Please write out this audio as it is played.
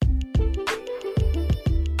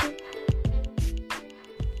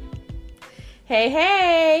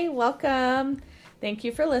Hey, welcome. Thank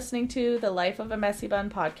you for listening to the Life of a Messy Bun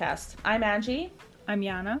podcast. I'm Angie. I'm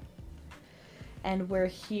Yana. And we're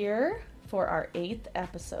here for our 8th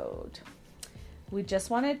episode. We just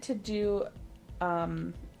wanted to do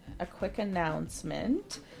a quick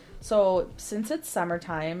announcement. So since it's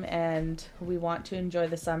summertime and we want to enjoy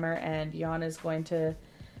the summer, and Yana is going to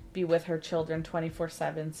be with her children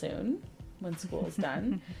 24/7 soon when school is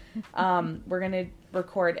done, we're going to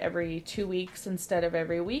record every 2 weeks instead of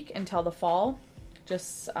every week until the fall,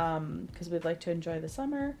 just because we'd like to enjoy the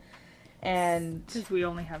summer. And because we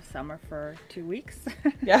only have summer for 2 weeks.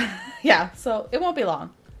 yeah, so it won't be long,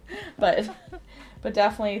 but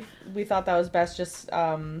definitely we thought that was best, just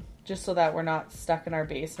so that we're not stuck in our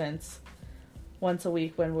basements once a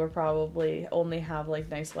week when we're probably only have like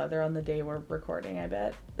nice weather on the day we're recording. I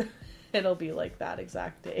bet it'll be like that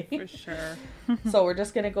exact day for sure. So we're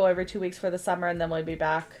just gonna go every 2 weeks for the summer, and then we'll be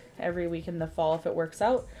back every week in the fall if it works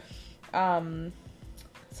out.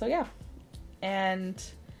 So yeah, and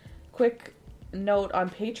quick note on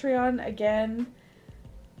Patreon again.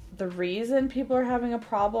 The reason people are having a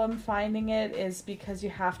problem finding it is because you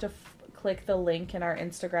have to click the link in our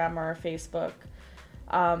Instagram or our Facebook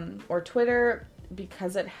or Twitter,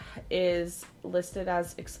 because it is listed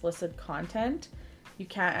as explicit content. You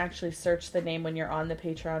can't actually search the name when you're on the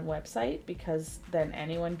Patreon website, because then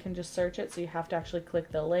anyone can just search it. So you have to actually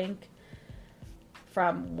click the link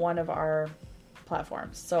from one of our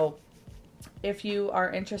platforms. So if you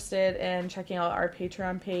are interested in checking out our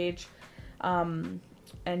Patreon page and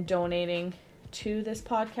donating to this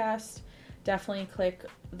podcast, definitely click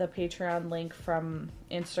the Patreon link from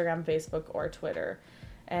Instagram, Facebook, or Twitter,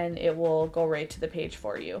 and it will go right to the page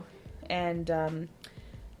for you. And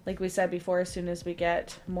like we said before, as soon as we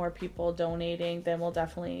get more people donating, then we'll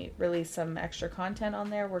definitely release some extra content on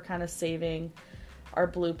there. We're kind of saving our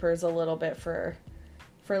bloopers a little bit for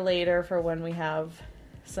later, for when we have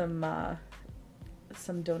some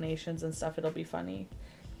donations and stuff. It'll be funny.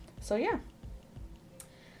 So yeah.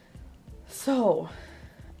 So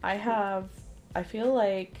I feel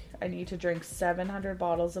like I need to drink 700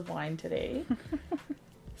 bottles of wine today.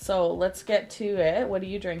 So let's get to it. What are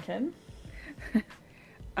you drinking?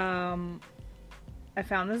 I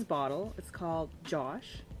found this bottle. It's called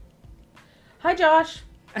Josh. Hi, Josh.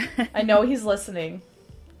 I know he's listening.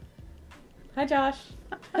 Hi, Josh.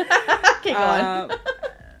 Okay, go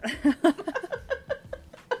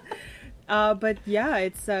on. But yeah,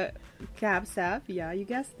 it's a Cab Sav. Yeah, you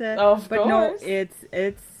guessed it. Oh, of but course. No,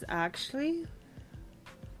 it's actually,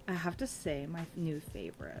 I have to say, my new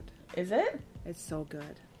favorite. Is it? It's so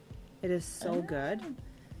good. It is so good.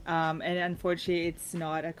 And unfortunately, it's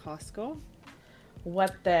not at Costco.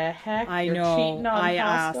 What the heck? I You're know. cheating on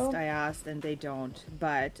Costco? I asked, and they don't.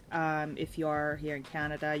 But if you are here in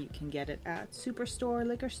Canada, you can get it at Superstore,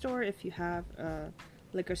 liquor store, if you have a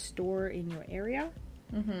liquor store in your area.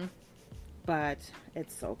 Mm-hmm. But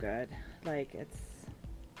it's so good. Like, it's...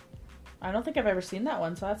 I don't think I've ever seen that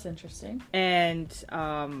one, so that's interesting. And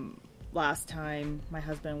last time, my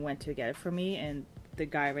husband went to get it for me, and the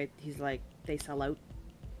guy, he's like, they sell out.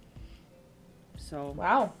 So...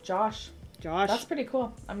 Wow, Josh. That's pretty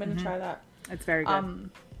cool. I'm going to try that. It's very good.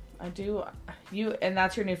 I do. And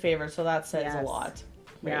that's your new favorite, so that says a lot.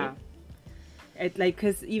 Right? Yeah. It, like,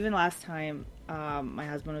 because even last time, my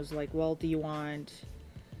husband was like, well, do you want...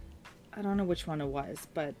 I don't know which one it was,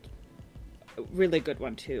 but a really good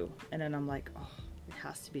one too. And then I'm like, oh, it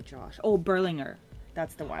has to be Josh. Oh, Berlinger.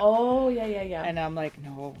 That's the one. Oh, yeah. And I'm like,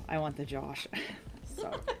 no, I want the Josh.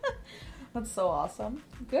 So that's so awesome.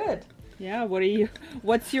 Good. Yeah,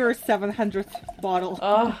 what's your 700th bottle?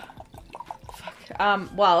 Oh, fuck.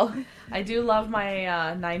 Well, I do love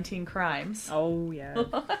my 19 Crimes. Oh, yeah.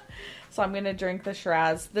 So I'm going to drink the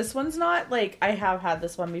Shiraz. This one's not, like, I have had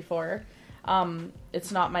this one before.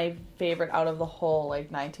 It's not my favorite out of the whole,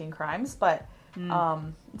 like, 19 Crimes, but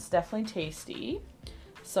it's definitely tasty.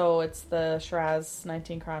 So it's the Shiraz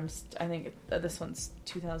 19 Crimes. I think this one's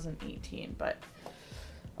 2018, but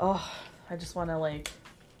I just want to, like,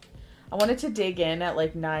 I wanted to dig in at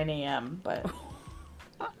like 9 a.m., but...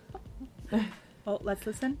 Oh, let's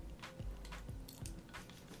listen.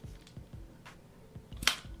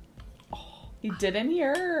 Oh, you didn't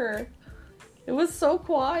hear her. It was so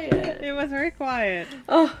quiet. It was very quiet.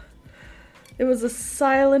 Oh, it was a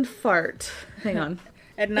silent fart. Hang on.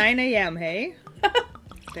 At 9 a.m., hey?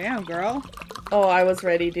 Damn, girl. Oh, I was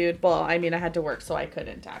ready, dude. Well, I mean, I had to work, so I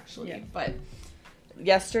couldn't actually. Yeah. But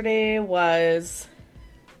yesterday was...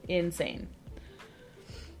 insane.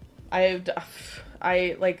 I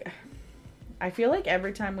feel like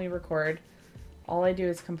every time we record, all I do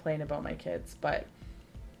is complain about my kids, but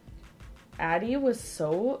Addie was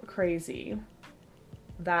so crazy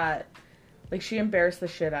that, like, she embarrassed the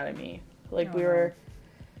shit out of me. Like,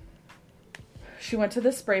 she went to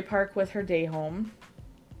the spray park with her day home.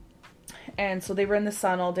 And so they were in the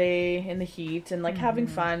sun all day in the heat and, like, having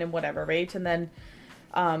fun and whatever, right? And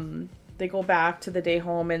then they go back to the day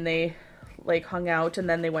home and they, like, hung out, and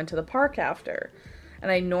then they went to the park after. And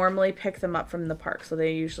I normally pick them up from the park, so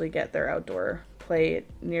they usually get their outdoor play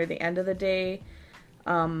near the end of the day.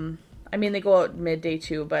 I mean, they go out midday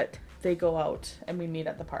too, but they go out and we meet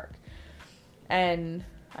at the park. And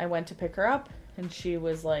I went to pick her up, and she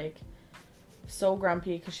was, like, so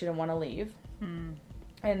grumpy because she didn't want to leave.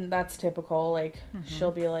 And that's typical. Like,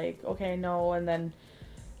 she'll be like, okay, no, and then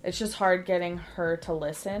it's just hard getting her to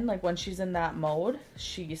listen. Like, when she's in that mode,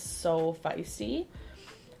 she's so feisty.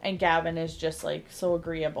 And Gavin is just, like, so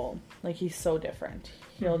agreeable. Like, he's so different.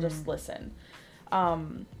 He'll just listen.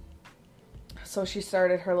 So she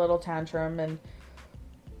started her little tantrum and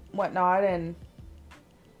whatnot, and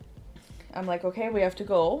I'm like, okay, we have to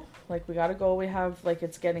go. Like, we gotta go. We have, like,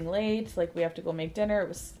 it's getting late. Like, we have to go make dinner. It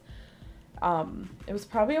was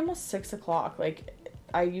probably almost 6 o'clock. Like,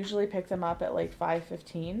 I usually pick them up at, like,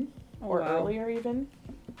 5:15 or earlier even.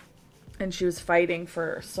 And she was fighting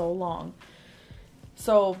for so long.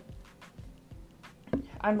 So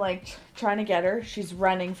I'm, like, trying to get her. She's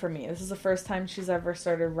running for me. This is the first time she's ever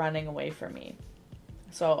started running away from me.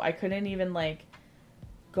 So I couldn't even, like,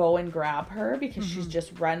 go and grab her because she's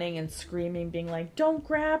just running and screaming, being like, don't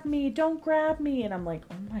grab me, don't grab me. And I'm like,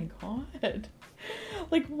 oh my God.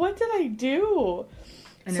 Like, what did I do?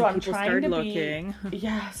 And so then I'm people trying start to looking.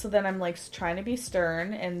 so then I'm, like, trying to be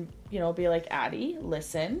stern and, you know, be like, Addie,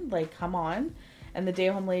 listen, like, come on. And the day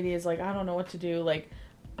home lady is like, I don't know what to do. Like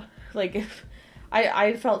if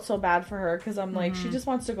I felt so bad for her because I'm like, she just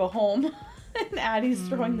wants to go home. And Addie's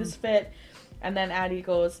throwing this fit. And then Addie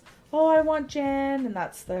goes, oh, I want Jen. And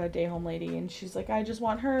that's the day home lady. And she's like, I just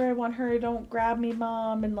want her. I want her. Don't grab me,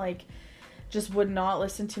 Mom. And, like, just would not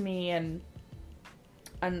listen to me. And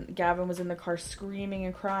Gavin was in the car screaming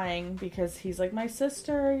and crying because he's like, my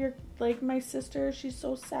sister, you're, like, my sister. She's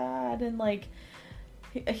so sad. And, like,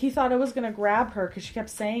 he thought I was going to grab her because she kept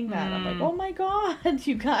saying that. I'm like, oh my God,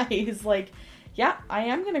 you guys. Like, yeah, I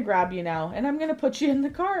am going to grab you now. And I'm going to put you in the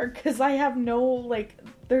car because I have no, like,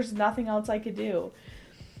 there's nothing else I could do.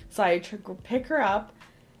 So I pick her up,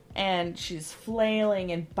 and she's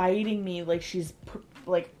flailing and biting me. Like, she's,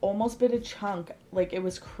 like, almost bit a chunk. Like, it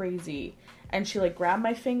was crazy. And she, like, grabbed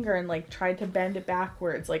my finger and, like, tried to bend it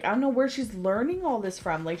backwards. Like, I don't know where she's learning all this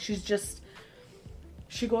from. Like, she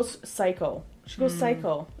goes psycho. She goes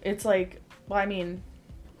psycho. It's like, well, I mean,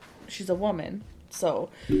 she's a woman, so,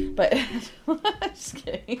 but, just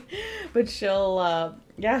kidding. But she'll,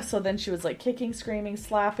 so then she was, like, kicking, screaming,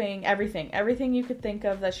 slapping, everything you could think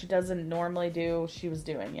of that she doesn't normally do, she was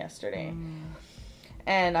doing yesterday.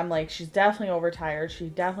 And I'm like, she's definitely overtired. She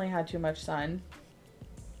definitely had too much sun.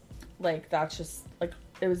 Like, that's just, like,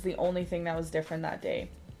 it was the only thing that was different that day.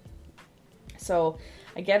 So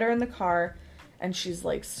I get her in the car, and she's,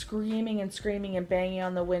 like, screaming and banging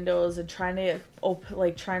on the windows and trying to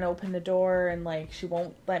open the door, and, like, she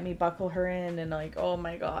won't let me buckle her in, and, like, oh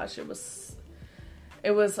my gosh, it was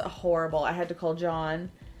horrible. I had to call John,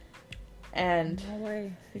 and No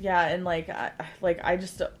way. yeah, and, like, I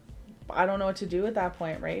don't know what to do at that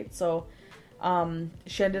point, right? So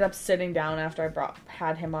she ended up sitting down after I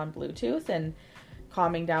had him on Bluetooth and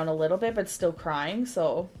calming down a little bit, but still crying.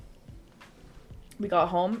 So we got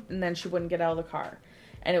home, and then she wouldn't get out of the car.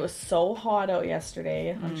 And it was so hot out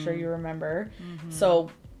yesterday. I'm sure you remember.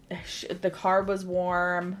 So the car was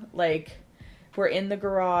warm. Like, we're in the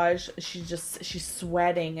garage. She's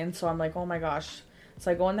sweating. And so I'm like, oh my gosh.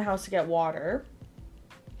 So I go in the house to get water.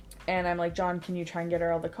 And I'm like, John, can you try and get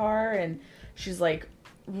her out of the car? And she's, like,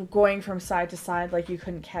 going from side to side like you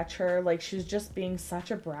couldn't catch her. Like, she's just being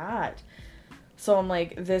such a brat. So I'm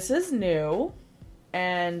like, this is new.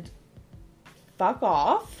 And fuck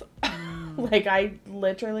off. Like, I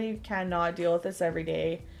literally cannot deal with this every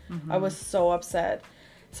day. I was so upset.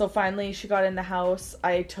 So finally she got in the house.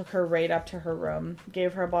 I took her right up to her room,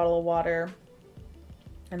 gave her a bottle of water,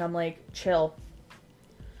 and I'm like, chill.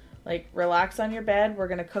 Like, relax on your bed. We're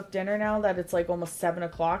gonna cook dinner now that it's, like, almost 7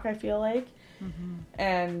 o'clock, I feel like.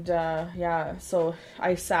 And so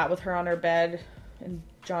I sat with her on her bed, and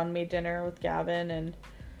John made dinner with Gavin, and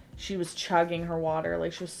she was chugging her water.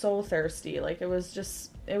 Like, she was so thirsty. Like, it was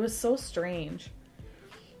so strange.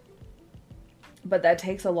 But that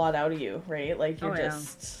takes a lot out of you, right? Like, you're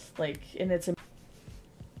like, and it's...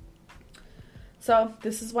 So,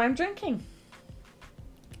 this is why I'm drinking.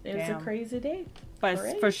 it was a crazy day.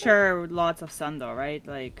 But for sure, lots of sun though, right?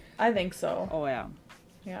 Like, I think so. Oh yeah.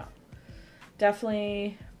 Yeah.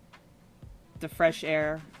 Definitely. The fresh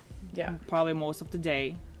air. Yeah. Probably most of the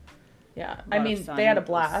day. Yeah. I mean, they had a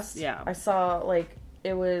blast. Yeah. I saw, like,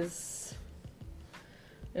 it was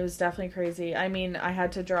definitely crazy. I mean, I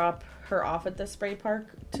had to drop her off at the spray park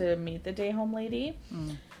to meet the day home lady.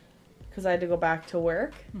 Because I had to go back to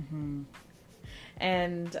work. Mm-hmm.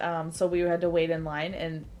 And so we had to wait in line,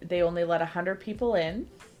 and they only let 100 people in.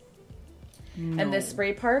 No. And this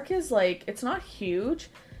spray park is, like, it's not huge,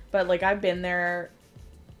 but, like, I've been there,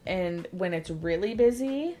 and when it's really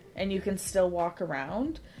busy, and you can still walk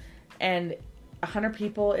around, and 100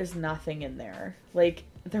 people is nothing in there. Like,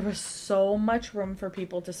 there was so much room for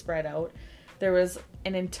people to spread out. There was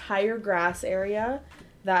an entire grass area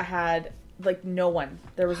that had, like, no one.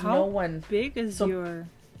 There was no one. How big is your...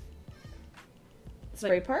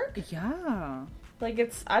 spray park? Yeah. Like,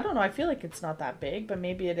 it's, I don't know, I feel like it's not that big, but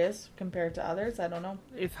maybe it is compared to others, I don't know.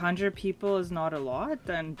 If 100 people is not a lot,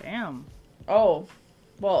 then damn. Oh,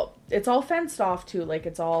 well, it's all fenced off too, like,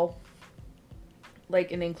 it's all,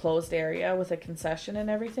 like, an enclosed area with a concession and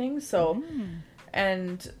everything, so,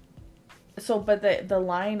 and, so, but the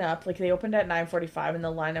lineup, like, they opened at 9:45, and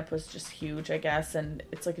the lineup was just huge, I guess, and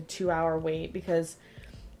it's, like, a 2-hour wait, because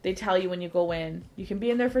they tell you when you go in, you can be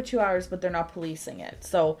in there for 2 hours, but they're not policing it.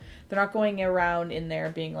 So they're not going around in there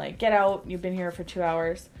being like, get out, you've been here for 2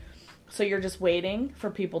 hours. So you're just waiting for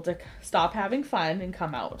people to stop having fun and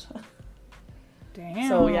come out. Damn.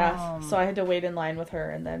 So yeah, so I had to wait in line with her,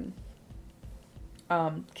 and then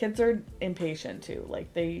kids are impatient too.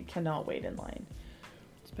 Like, they cannot wait in line.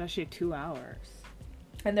 Especially 2 hours.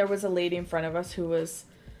 And there was a lady in front of us who was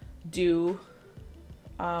due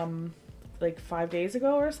like 5 days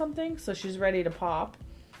ago or something, so she's ready to pop,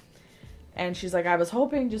 and she's like, I was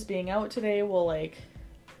hoping just being out today will, like,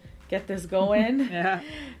 get this going. Yeah.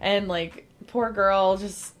 And, like, poor girl,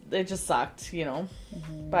 it just sucked, you know.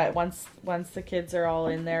 But once the kids are all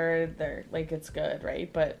in there, they're like, it's good,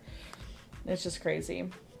 right? But it's just crazy.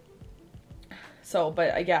 So,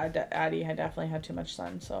 but yeah, Addie had definitely had too much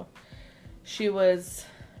sun, so she was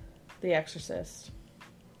the exorcist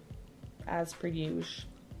as per usual.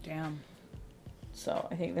 Damn. So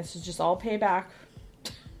I think this is just all payback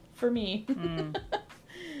for me.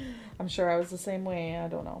 I'm sure I was the same way. I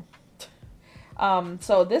don't know.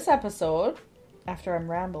 So this episode, after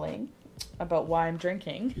I'm rambling about why I'm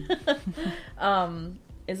drinking,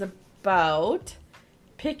 is about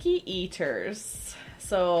picky eaters.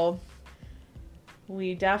 So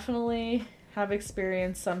we definitely have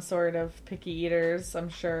experienced some sort of picky eaters, I'm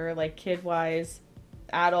sure, like kid-wise,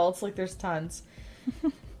 adults, like there's tons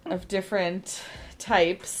of different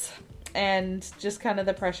types, and just kind of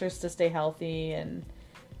the pressures to stay healthy and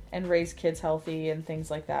raise kids healthy and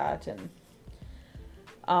things like that. And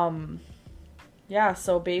yeah,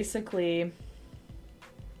 so basically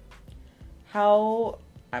what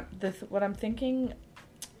I'm thinking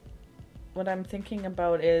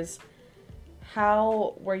about is,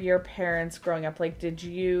 how were your parents growing up? Like, were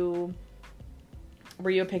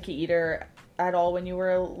you a picky eater at all when you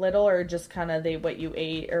were little, or just kind of what you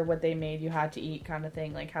ate or what they made you had to eat kind of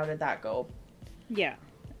thing? Like, how did that go? Yeah.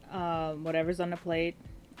 Whatever's on the plate,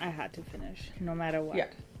 I had to finish, no matter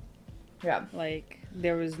what. Yeah. Like,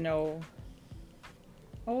 there was no,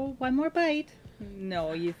 oh, one more bite.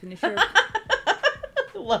 No, you finish your...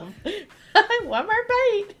 Love. One more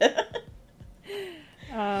bite.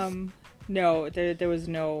 No, there was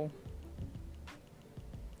no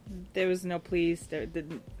please.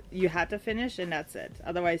 You had to finish, and that's it.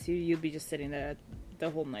 Otherwise, you'd be just sitting there the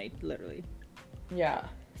whole night, literally. Yeah.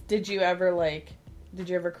 Did you ever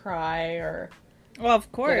cry or... Well,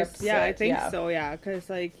 of course. Yeah, I think so, yeah. Because,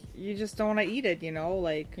 like, you just don't want to eat it, you know?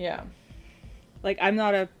 Like... Yeah. Like, I'm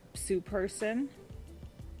not a soup person.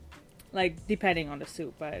 Like, depending on the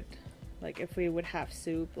soup, but... Like, if we would have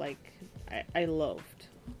soup, like, I loved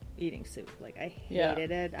eating soup. Like, I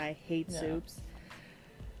hated it. I hate soups.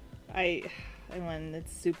 And when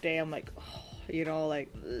it's soup day, I'm like, oh, you know, like...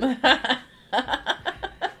 now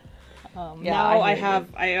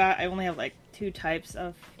I only have, like, 2 types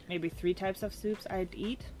of, maybe 3 types of soups I'd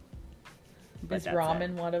eat. But is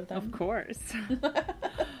ramen one of them? Of course.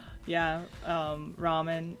 Yeah,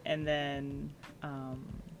 ramen, and then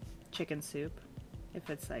chicken soup, if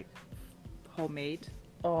it's, like, homemade.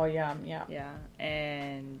 Oh, yeah. Yeah,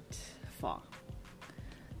 and pho.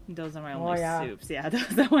 Those are my only soups. Yeah,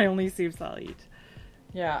 those are my only soups I'll eat.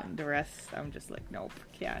 Yeah. And the rest, I'm just like, nope,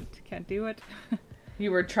 can't do it.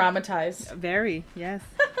 You were traumatized. Very, yes.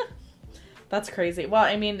 That's crazy. Well,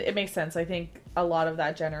 I mean, it makes sense. I think a lot of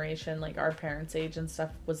that generation, like our parents' age and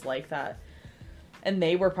stuff, was like that. And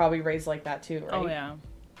they were probably raised like that too, right? Oh, yeah.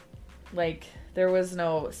 Like, there was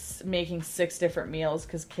no making 6 different meals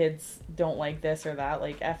because kids don't like this or that.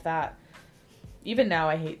 Like, F that. Even now,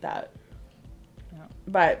 I hate that. Yeah.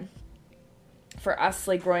 But for us,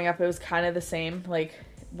 like, growing up, it was kind of the same. Like,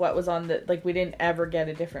 what was on the... Like, we didn't ever get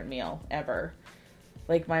a different meal, ever.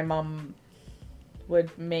 Like, my mom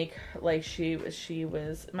would make... Like, she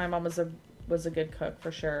was... My mom was a good cook,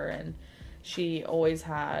 for sure. And she always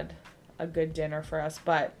had a good dinner for us.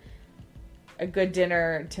 But a good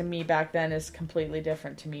dinner, to me, back then, is completely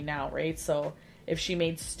different to me now, right? So, if she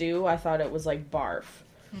made stew, I thought it was, like, barf.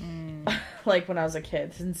 Like, when I was a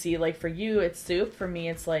kid. And see, like, for you, it's soup. For me,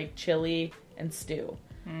 it's, like, chili and stew.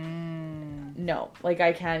 No, like,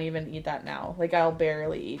 I can't even eat that now. Like, I'll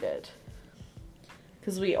barely eat it.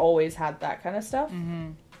 Because we always had that kind of stuff.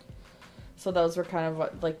 So those were kind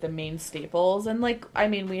of, like, the main staples. And, like, I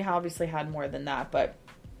mean, we obviously had more than that. But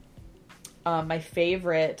my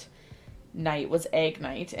favorite night was egg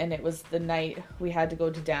night. And it was the night we had to go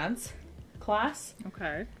to dance class.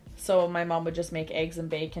 Okay. So my mom would just make eggs and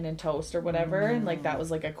bacon and toast or whatever. And, like, that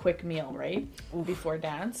was, like, a quick meal, right? Before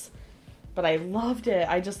dance. But I loved it.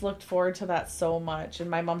 I just looked forward to that so much. And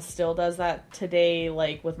my mom still does that today,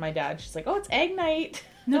 like, with my dad. She's like, oh, it's egg night.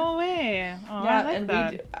 No way. Oh, Yeah, I like and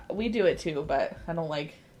that. we do it too, but I don't,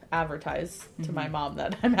 like, advertise to my mom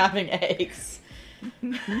that I'm having eggs.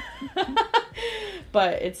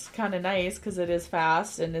 But it's kind of nice because it is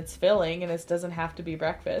fast and it's filling and it doesn't have to be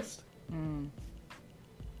breakfast.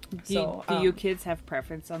 Do your kids have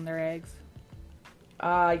preference on their eggs?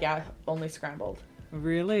 Yeah, only scrambled.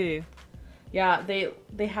 Really? Yeah,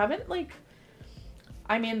 they haven't, like...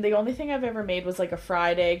 I mean, the only thing I've ever made was, like, a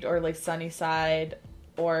fried egg or, like, sunny side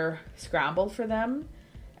or scrambled for them.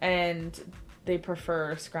 And they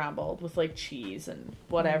prefer scrambled with, like, cheese and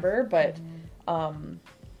whatever. But,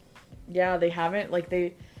 yeah, they haven't, like,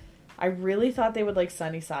 I really thought they would like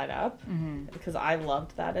sunny side up. Because I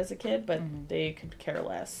loved that as a kid, but they could care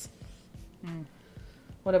less.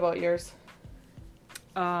 What about yours?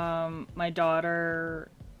 My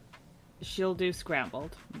daughter... She'll do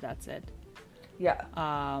scrambled. That's it. Yeah.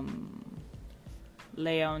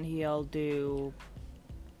 Leon, he'll do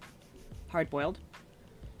hard-boiled.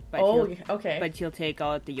 Okay. But he'll take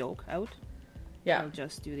out the yolk out. Yeah. He'll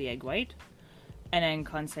just do the egg white. And then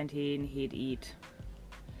Constantine, he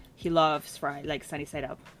loves fried, like sunny side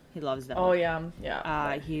up. He loves them. Oh, yeah.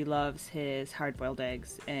 Yeah. He loves his hard-boiled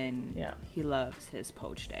eggs, and he loves his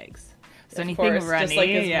poached eggs. So anything runny, just like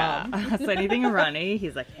his mom. So anything runny,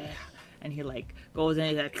 he's like, yeah. And he, like, goes in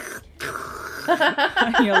and he's like...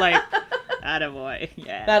 and you're like, attaboy,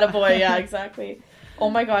 yeah. Attaboy, yeah, exactly.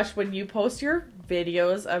 Oh my gosh, when you post your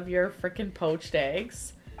videos of your freaking poached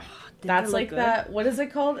eggs, that's like good. That... What is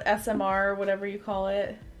it called? SMR, whatever you call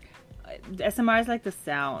it? SMR is like the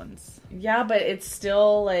sounds. Yeah, but it's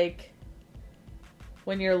still, like...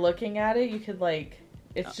 When you're looking at it, you could, like...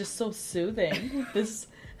 It's just so soothing. This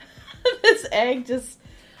egg just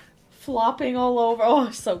flopping all over. Oh,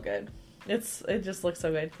 it's so good. It just looks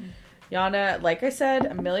so good. Yana, like I said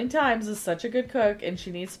a million times, is such a good cook, and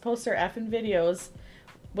she needs to post her effing videos.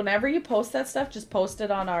 Whenever you post that stuff, just post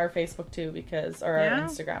it on our Facebook too, or our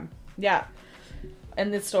Instagram. Yeah.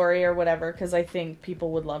 And the story or whatever, because I think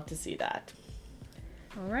people would love to see that.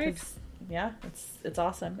 All right. Yeah, it's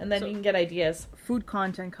awesome. And then you can get ideas. Food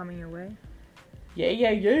content coming your way.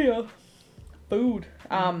 Yeah. Food.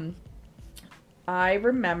 I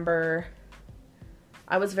remember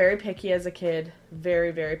I was very picky as a kid.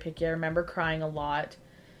 Very, very picky. I remember crying a lot.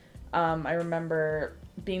 I remember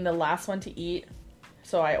being the last one to eat.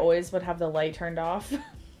 So I always would have the light turned off.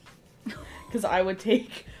 Because I would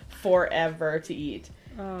take forever to eat.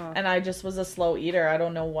 And I just was a slow eater. I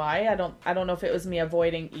don't know why. I don't know if it was me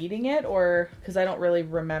avoiding eating it or because I don't really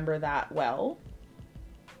remember that well.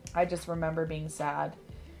 I just remember being sad.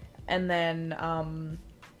 And then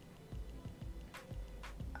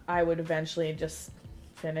I would eventually just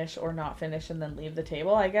finish or not finish and then leave the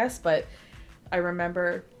table, I guess. But I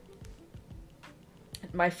remember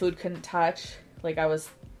my food couldn't touch. Like, I was,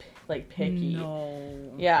 like, picky.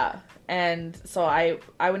 No. Yeah. And so I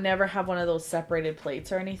would never have one of those separated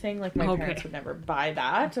plates or anything. Like, my parents would never buy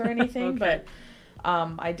that or anything. But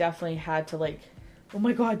I definitely had to, like, oh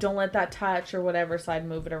my god, don't let that touch or whatever, so I'd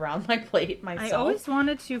move it around my plate myself. I always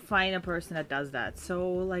wanted to find a person that does that.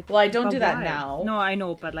 So, like... Well, I don't do that now. No, I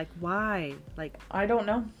know, but, like, why? Like... I don't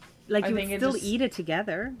know. Like, you would still eat it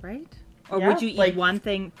together, right? Or would you eat one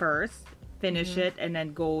thing first, finish it, and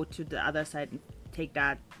then go to the other side and take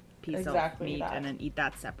that piece of meat and then eat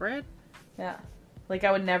that separate? Yeah. Like,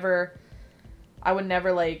 I would never... I would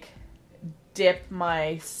never, like, dip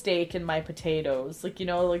my steak in my potatoes. Like, you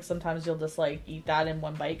know, like, sometimes you'll just, like, eat that in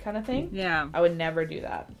one bite kind of thing. Yeah. I would never do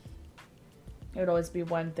that. It would always be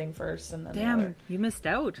one thing first and then the other. You missed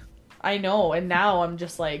out. I know, and now I'm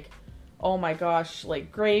just like, oh my gosh,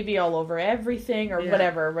 like, gravy all over everything or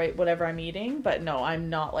whatever, right? Whatever I'm eating. But no, I'm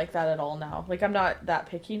not like that at all now. Like, I'm not that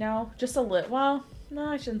picky now. Just a little, well, no,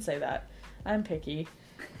 I shouldn't say that. I'm picky.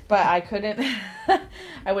 But I couldn't,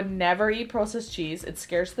 I would never eat processed cheese. It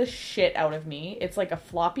scares the shit out of me. It's like a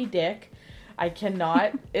floppy dick. I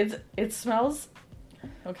cannot, it smells,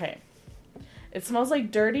 okay. It smells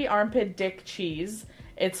like dirty armpit dick cheese.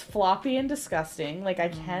 It's floppy and disgusting. Like, I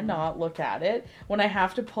cannot look at it. When I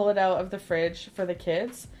have to pull it out of the fridge for the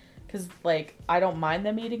kids, because, like, I don't mind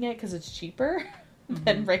them eating it because it's cheaper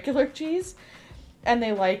than regular cheese. And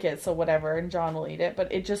they like it, so whatever. And John will eat it.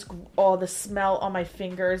 But it just, the smell on my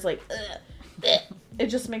fingers, like, it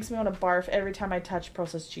just makes me want to barf every time I touch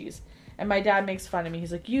processed cheese. And my dad makes fun of me.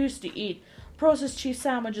 He's like, you used to eat processed cheese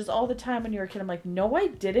sandwiches all the time when you were a kid. I'm like, no, I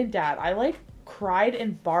didn't, Dad. I, like, cried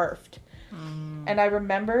and barfed. And I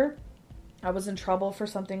remember I was in trouble for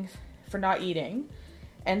something, for not eating.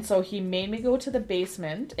 And so he made me go to the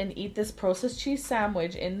basement and eat this processed cheese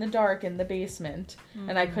sandwich in the dark in the basement.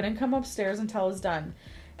 And I couldn't come upstairs until it was done.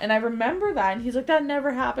 And I remember that. And he's like, that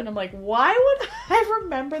never happened. I'm like, why would I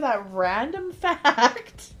remember that random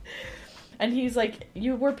fact? And he's like,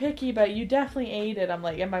 you were picky, but you definitely ate it. I'm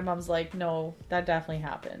like, and my mom's like, no, that definitely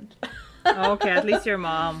happened. Okay, at least your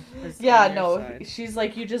mom was side. She's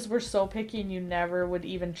like, you just were so picky and you never would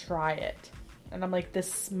even try it. And I'm like, the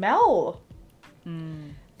smell.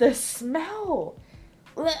 The smell.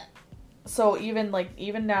 So even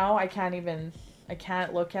now, I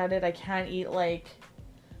can't look at it. I can't eat, like,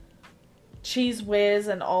 Cheese Whiz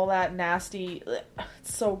and all that nasty.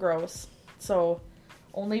 It's so gross. So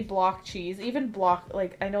only block cheese. Even block,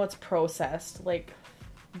 like, I know it's processed, like,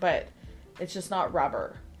 but it's just not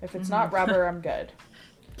rubber. If it's not rubber, I'm good.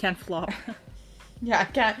 Can't flop. Yeah, I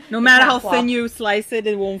can't. No matter how thin you slice it,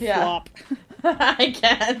 it won't flop. I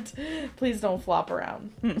can't. Please don't flop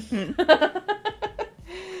around.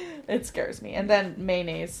 It scares me. And then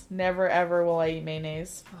mayonnaise. Never ever will I eat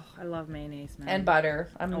mayonnaise. Oh, I love mayonnaise, man. And butter.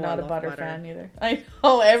 I'm not a butter fan either. I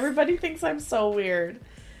know. Everybody thinks I'm so weird.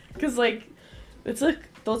 Because, like, it's like,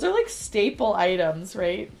 those are like staple items,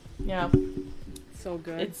 right? Yeah. So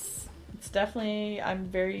good. It's definitely, I'm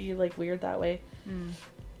very, like, weird that way.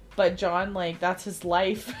 But John, like, that's his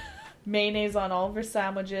life. Mayonnaise on all of his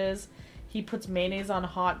sandwiches. He puts mayonnaise on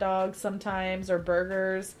hot dogs sometimes, or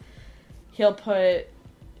burgers. He'll put,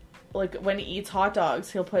 like, when he eats hot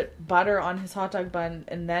dogs, he'll put butter on his hot dog bun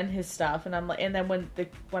and then his stuff. And I'm like, and then when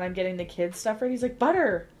I'm getting the kids stuff ready, he's like,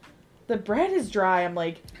 butter. The bread is dry. I'm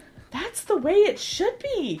like, that's the way it should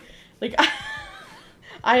be. Like,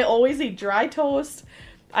 I always eat dry toast.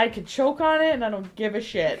 I could choke on it and I don't give a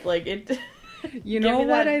shit. Like, it. You know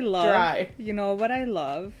what I love? Dry. You know what I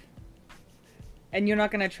love? And you're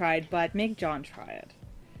not going to try it, but make John try it.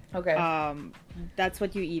 Okay. That's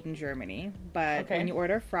what you eat in Germany. But when you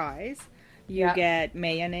order fries, you get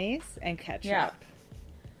mayonnaise and ketchup. Yeah.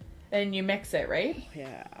 And you mix it, right?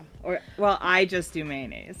 Yeah. Well, I just do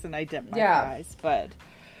mayonnaise and I dip my fries, but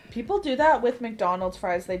people do that with McDonald's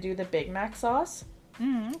fries. They do the Big Mac sauce.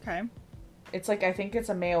 Okay. It's like, I think it's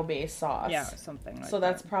a mayo-based sauce. Yeah, something like that. So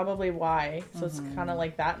that's probably why. So it's kind of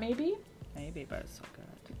like that, maybe? Maybe, but it's so good.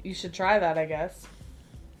 You should try that, I guess.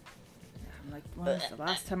 I'm like, when was the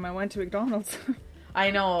last time I went to McDonald's?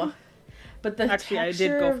 I know. But the Actually, I texture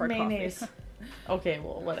did go for of mayonnaise. coffee. Okay,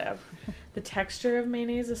 well, whatever. The texture of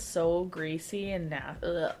mayonnaise is so greasy and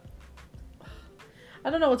nasty. I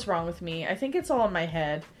don't know what's wrong with me. I think it's all in my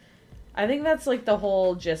head. I think that's, like, the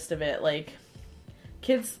whole gist of it. Like,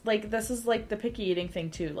 kids, like, this is, like, the picky eating thing,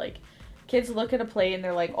 too. Like, kids look at a plate and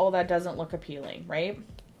they're like, oh, that doesn't look appealing, right?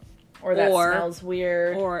 Or that smells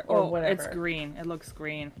weird. Or whatever. It's green. It looks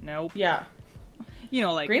green. Nope. Yeah. You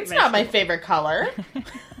know, like, green's not my favorite color.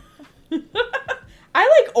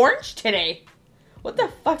 I like orange today. What the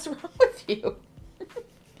fuck's wrong with you?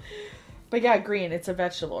 But yeah, green, it's a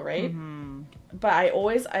vegetable, right? Mm-hmm. But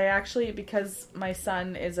I actually, because my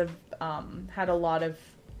son had a lot of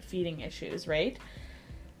feeding issues, right?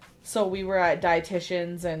 So we were at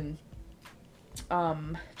dietitians and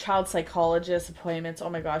child psychologist appointments. Oh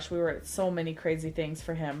my gosh, we were at so many crazy things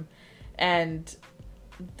for him. And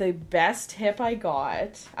the best tip I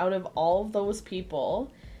got out of all of those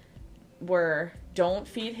people were, don't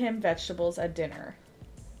feed him vegetables at dinner.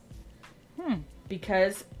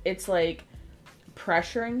 Because it's like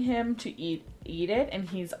pressuring him to eat it, and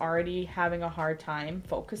he's already having a hard time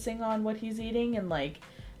focusing on what he's eating and like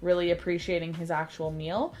really appreciating his actual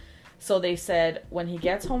meal. So they said when he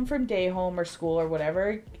gets home from day home or school or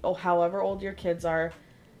whatever, however old your kids are,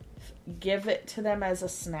 give it to them as a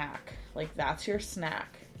snack. Like, that's your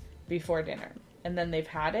snack before dinner. And then they've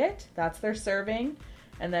had it. That's their serving.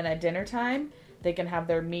 And then at dinner time, they can have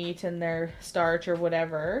their meat and their starch or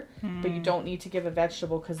whatever. But you don't need to give a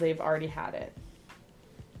vegetable because they've already had it.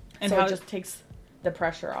 And so it just takes the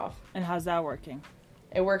pressure off. And how's that working?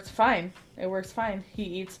 It works fine. It works fine. He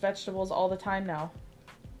eats vegetables all the time now.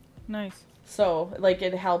 Nice. So, like,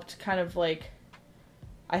 it helped kind of, like,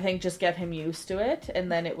 I think just get him used to it.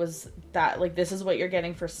 And then it was that, like, this is what you're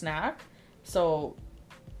getting for snack. So,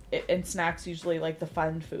 and snacks usually, like, the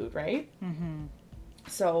fun food, right? Mm-hmm.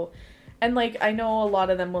 So, and, like, I know a lot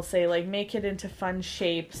of them will say, like, make it into fun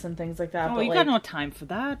shapes and things like that. Oh, but, you like, got no time for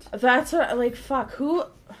that. That's what, like, fuck.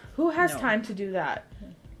 Who has time to do that?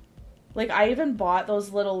 Like, I even bought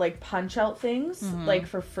those little, like, punch-out things, like,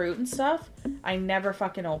 for fruit and stuff. I never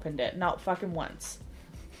fucking opened it. Not fucking once.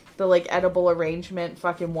 The, like, edible arrangement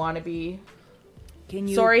fucking wannabe.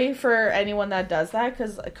 Sorry for anyone that does that,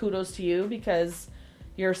 because kudos to you, because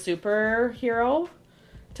you're a superhero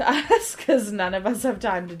to us, because none of us have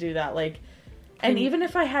time to do that. Like, and even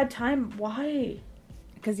if I had time, why?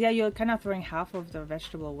 Because, yeah, you're kind of throwing half of the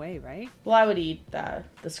vegetable away, right? Well, I would eat the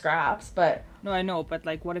scraps, but... No, I know, but,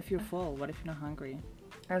 like, what if you're full? What if you're not hungry?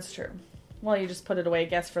 That's true. Well, you just put it away, I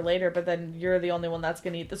guess, for later, but then you're the only one that's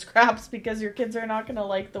going to eat the scraps because your kids are not going to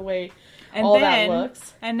like the way that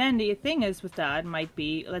looks. And then the thing is with that might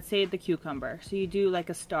be, let's say the cucumber. So you do,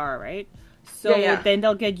 like, a star, right? So then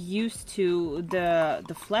they'll get used to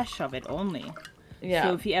the flesh of it only. Yeah.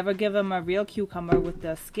 So if you ever give them a real cucumber with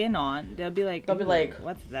the skin on, they'll be like,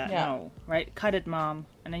 what's that? Yeah. No, right? Cut it, Mom.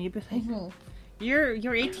 And then you'd be like,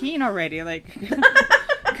 you're 18 already. Like,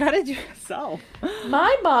 cut it yourself.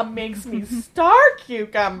 My mom makes me star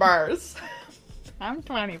cucumbers. I'm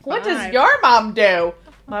 25. What does your mom do?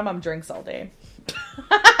 My mom drinks all day.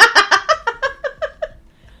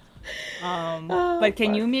 But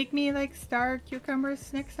can you make me, like, star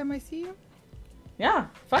cucumbers next time I see you? Yeah,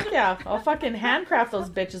 fuck yeah. I'll fucking handcraft those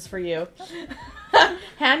bitches for you.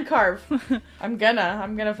 Hand carve. I'm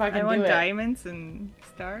gonna fucking do it. I want diamonds and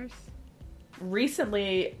stars.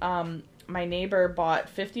 Recently, my neighbor bought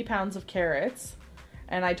 50 pounds of carrots,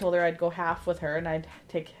 and I told her I'd go half with her, and I'd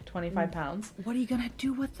take 25 pounds. What are you gonna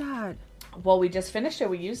do with that? Well, we just finished it.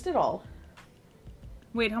 We used it all.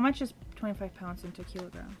 Wait, how much is 25 pounds into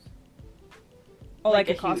kilograms? Oh, like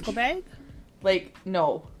a Costco bag? Like,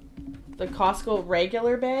 no. The Costco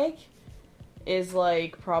regular bag is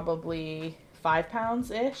like probably 5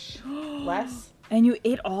 pounds-ish, less. And you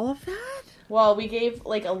ate all of that? Well, we gave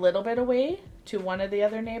like a little bit away to one of the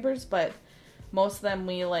other neighbors, but most of them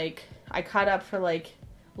I cut up for like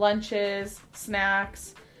lunches,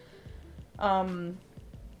 snacks.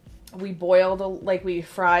 We boiled, like we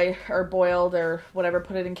fry or boiled or whatever,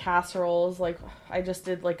 put it in casseroles. Like, I just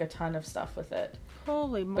did like a ton of stuff with it.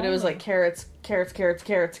 Holy moly. But it was like carrots.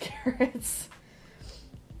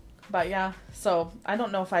 But yeah, so I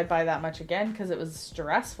don't know if I'd buy that much again because it was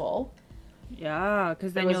stressful. Yeah,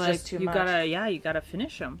 because then you're like, you gotta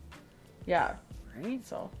finish them. Yeah. Right?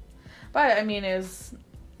 So, but I mean, it was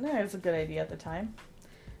a good idea at the time.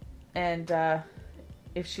 And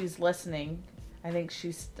if she's listening, I think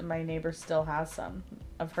my neighbor still has some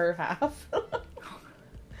of her half.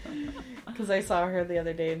 Because I saw her the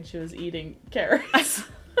other day and she was eating carrots.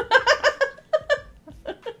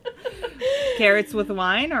 Carrots with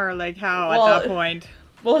wine, or like how at that point?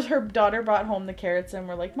 Well, her daughter brought home the carrots and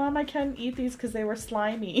we're like, Mom, I can't eat these because they were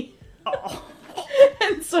slimy. Oh.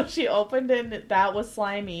 And so she opened it and that was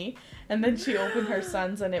slimy. And then she opened her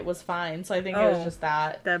son's and it was fine. So I think it was just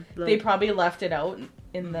that. They probably left it out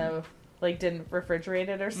in the, like, didn't refrigerate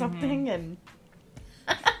it or something. And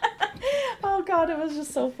oh God, it was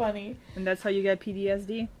just so funny. And that's how you get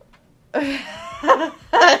PTSD?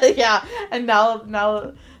 Yeah. And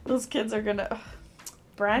now those kids are gonna...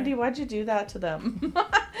 Brandy, why'd you do that to them?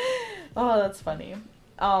 Oh, that's funny.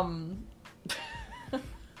 Well,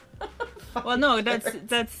 no, that's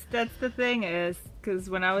the thing is, because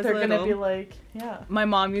when I was little... They're gonna be like, yeah. My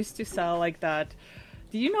mom used to sell like that.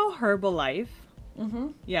 Do you know Herbalife? Mm-hmm.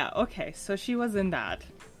 Yeah, okay. So she was in that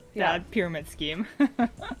pyramid scheme.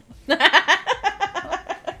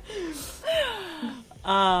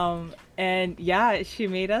 And yeah, she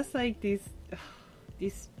made us like these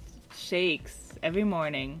shakes every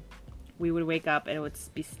morning. We would wake up and it would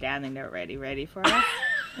be standing there ready for us.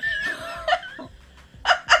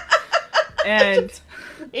 And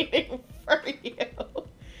waiting for you.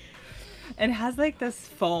 And it has like this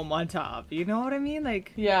foam on top. You know what I mean?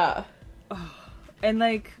 Like, yeah. Oh, And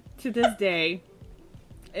like to this day,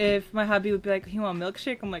 if my hubby would be like, "You want a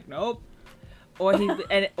milkshake?" I'm like, "Nope." Or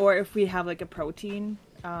if we have like a protein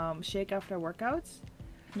shake after workouts,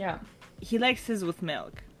 Yeah. he likes his with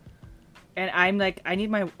milk. And I'm like, I need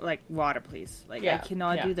my like water, please. Like, I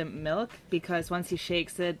cannot do the milk because once he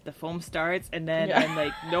shakes it, the foam starts, and then I'm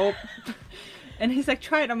like, nope. And he's like,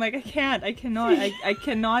 try it. I'm like, I can't. I cannot. I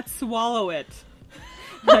cannot swallow it.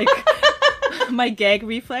 Like, my gag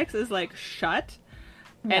reflex is like shut,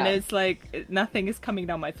 and it's like nothing is coming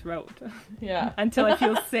down my throat. Yeah. Until I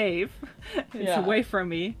feel safe. It's away from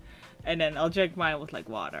me, and then I'll drink mine with like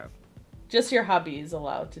water. Just your hubby is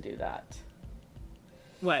allowed to do that.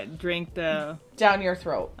 What? Drink the... Down your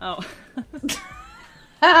throat. Oh.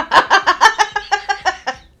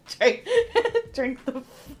 Drink the...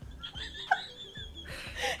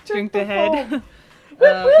 Drink the head.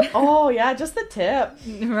 Oh, yeah, just the tip.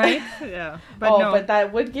 Right? Yeah. But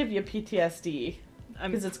that would give you PTSD.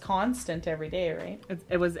 Because it's constant every day, right?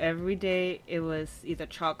 It was every day. It was either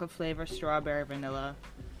chocolate flavor, strawberry, vanilla.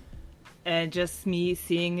 And just me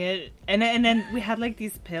seeing it. And then we had like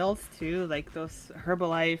these pills too, like those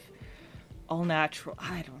Herbalife all natural.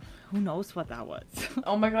 Who knows what that was.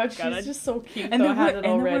 Oh my god, she's just so cute. And though. I had it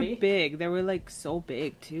already. They were big. They were like so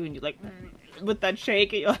big too. And you're like, with that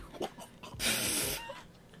shake, and you're like,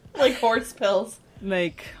 like horse pills.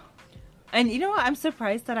 Like, and you know what? I'm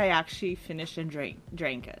surprised that I actually finished and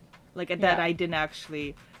drank it. Like that I didn't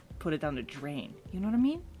actually put it down the drain. You know what I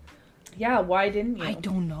mean? Yeah, why didn't you? I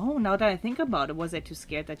don't know. Now that I think about it, was I too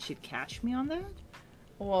scared that she'd catch me on that?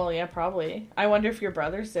 Well, yeah, probably. I wonder if your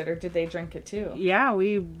brothers did, or did they drink it too? Yeah,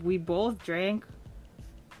 we both drank.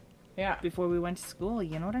 Yeah. Before we went to school,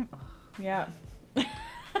 you know what I mean? Oh. Yeah.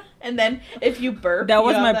 And then if you burp, that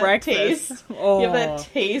was my breakfast. Taste. Oh. You have that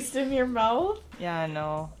taste in your mouth. Yeah, I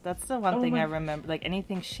know. That's the one thing I remember. Like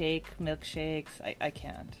anything shake, milkshakes, I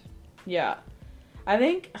can't. Yeah. I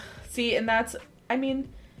think, see, and that's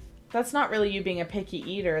not really you being a picky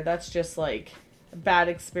eater. That's just like a bad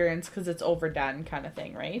experience because it's overdone kind of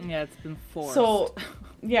thing, right? Yeah, it's been forced. So,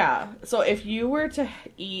 yeah. So if you were to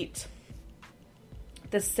eat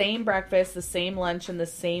the same breakfast, the same lunch, and the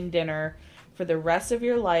same dinner for the rest of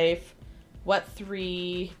your life, what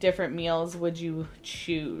 3 different meals would you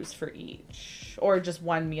choose for each? Or just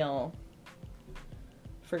one meal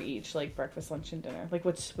for each, like breakfast, lunch, and dinner? Like,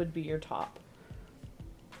 which would be your top?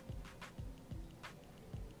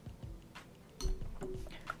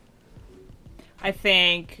 I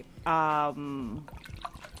think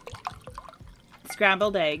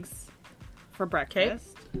scrambled eggs for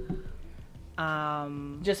breakfast.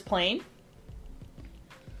 Just plain?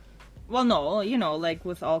 Well, no, like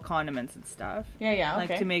with all condiments and stuff. Yeah, okay.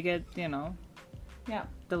 Like to make it, yeah,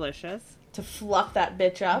 delicious. To fluff that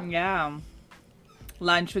bitch up. Yeah.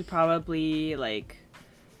 Lunch would probably like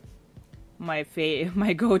my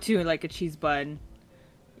go-to, like a cheese bun,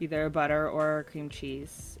 either butter or cream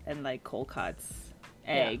cheese, and like cold cuts,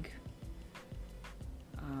 egg,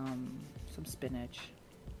 some spinach.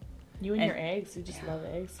 You and your eggs, you just love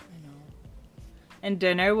eggs. I know. And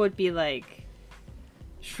dinner would be like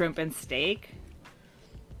shrimp and steak.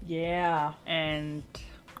 Yeah. And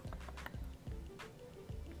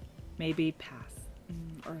maybe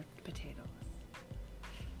or potatoes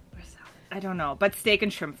or salad. I don't know, but steak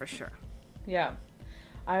and shrimp for sure. Yeah.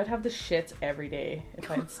 I would have the shits every day if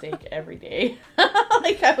I had steak every day.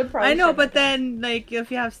 Like I would probably. I know, but then like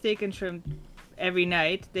if you have steak and shrimp every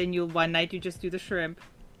night, then one night you just do the shrimp.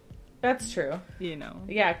 That's true.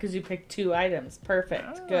 Yeah, because you pick 2 items.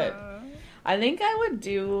 Perfect. Good. I think I would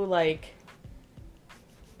do like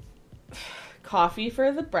coffee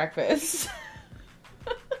for the breakfast.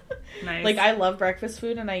 Nice. Like I love breakfast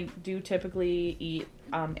food, and I do typically eat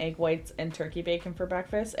egg whites and turkey bacon for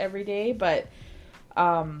breakfast every day, but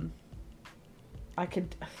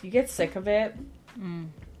you get sick of it,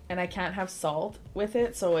 and I can't have salt with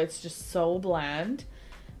it, so it's just so bland.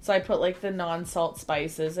 So I put like the non-salt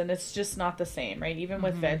spices, and it's just not the same, right? Even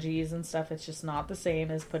with veggies and stuff, it's just not the same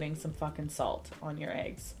as putting some fucking salt on your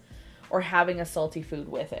eggs or having a salty food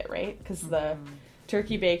with it, right? Because the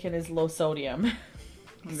turkey bacon is low sodium.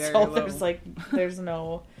 Very so low.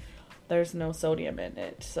 there's no sodium in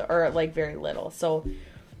it, or like very little. So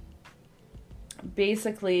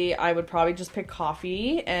basically I would probably just pick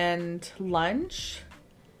coffee. And lunch,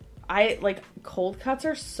 I like cold cuts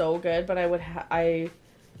are so good, but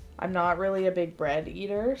I'm not really a big bread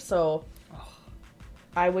eater, so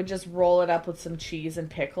I would just roll it up with some cheese and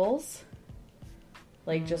pickles.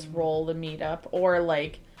 Like just roll the meat up, or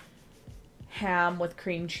like ham with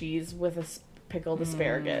cream cheese with a pickled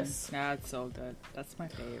asparagus. Yeah, it's so good. That's my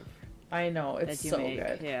fave. I know, it's so good.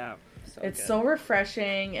 good. Yeah, It's so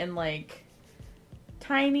refreshing and like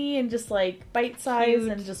tiny and just like bite size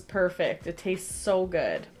and just perfect. It tastes so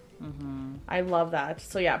good. Mm-hmm. I love that.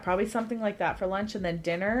 So yeah, probably something like that for lunch, and then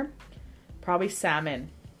dinner, probably salmon.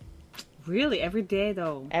 Really, every day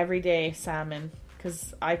though. Every day salmon,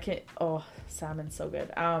 because I can. Oh, salmon's so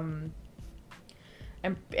good.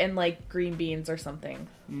 And like green beans or something,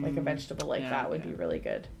 like a vegetable like that would be really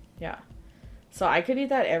good. Yeah. So I could eat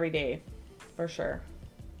that every day, for sure.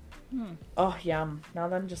 Oh, yum. Now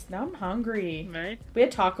I'm hungry. Right? We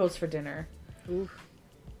had tacos for dinner. Oof.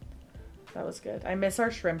 That was good. I miss our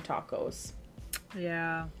shrimp tacos.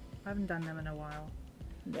 Yeah. I haven't done them in a while.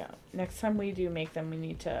 Yeah. Next time we do make them, we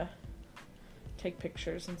need to take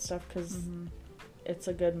pictures and stuff, because it's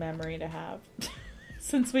a good memory to have.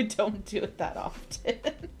 Since we don't do it that often.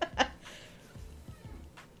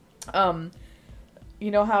 You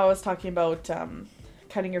know how I was talking about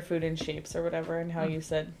cutting your food in shapes or whatever, and how you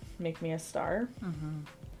said, make me a star?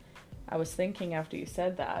 I was thinking after you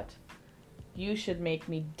said that, you should make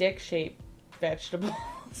me dick-shaped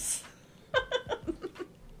vegetables.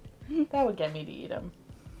 That would get me to eat them.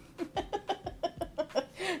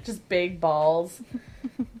 Just big balls.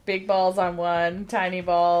 Big balls on one, tiny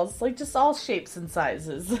balls. Like, just all shapes and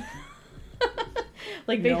sizes.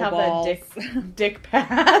 Like, they have balls. That dick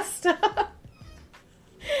pasta.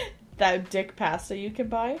 That dick pasta you can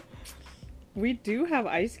buy. We do have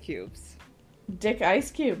ice cubes. Dick ice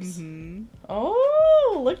cubes.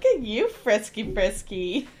 Oh, look at you, frisky.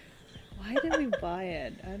 Why did we buy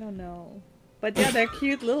it? I don't know. But yeah, they're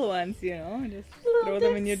cute little ones, you know. Just little throw dicks.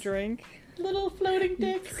 Them in your drink. Little floating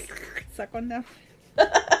dicks. Suck on them.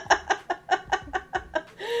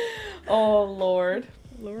 Oh, Lord.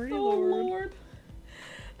 Lord.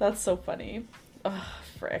 That's so funny. Oh,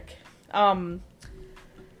 frick.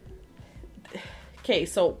 Okay,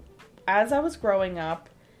 so as I was growing up,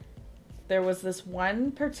 there was this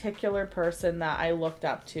one particular person that I looked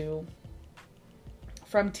up to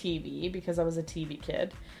from TV, because I was a TV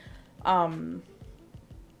kid. Not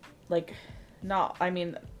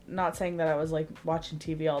saying that I was like watching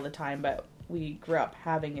TV all the time, but we grew up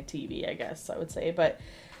having a TV, I guess I would say. But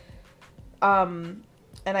and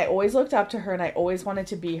I always looked up to her, and I always wanted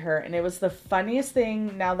to be her. And it was the funniest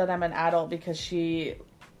thing now that I'm an adult, because she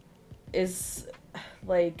is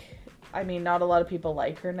like, I mean, not a lot of people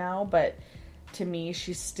like her now, but to me,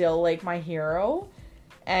 she's still like my hero.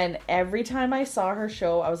 And every time I saw her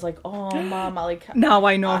show, I was like, oh, Mama, like... Now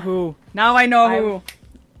I know who. Now I know who.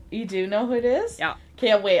 You do know who it is? Yeah.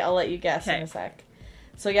 Okay, wait, I'll let you guess in a sec.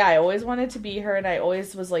 So yeah, I always wanted to be her, and I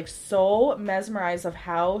always was like so mesmerized of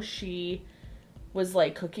how she was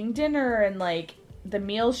like cooking dinner, and like the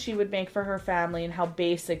meals she would make for her family, and how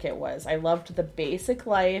basic it was. I loved the basic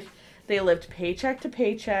life. They lived paycheck to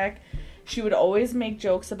paycheck. She would always make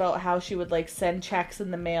jokes about how she would like send checks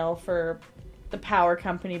in the mail for the power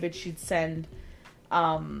company, but she'd send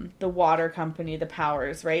the water company the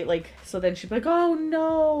powers, right? Like, so then she'd be like, oh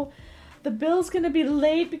no, the bill's gonna be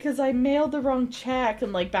late because I mailed the wrong check.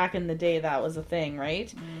 And like back in the day, that was a thing,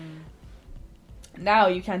 right? Now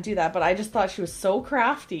you can't do that, but I just thought she was so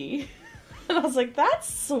crafty. And I was like,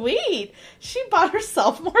 that's sweet. She bought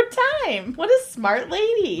herself more time. What a smart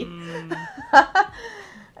lady.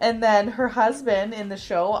 And then her husband in the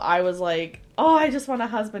show, I was like, oh, I just want a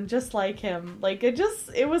husband just like him. Like,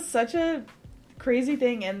 it was such a crazy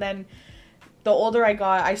thing. And then the older I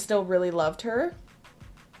got, I still really loved her.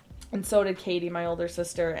 And so did Katie, my older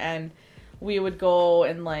sister. And we would go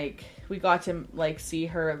and, like, we got to, like, see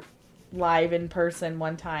her live in person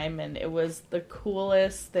one time. And it was the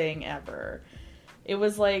coolest thing ever. It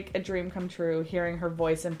was, like, a dream come true, hearing her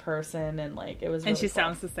voice in person. And, like, it was really And she fun.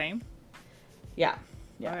 sounds the same? Yeah.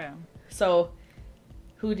 Yeah. Oh, yeah. So,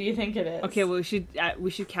 who do you think it is? Okay, well,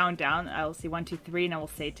 we should count down. I'll say 1, 2, 3, and I will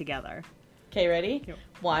say it together. Okay, ready? Yep.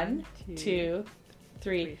 1, 2,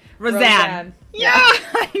 3. Roseanne. Yeah,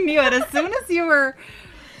 I knew it. As soon as you were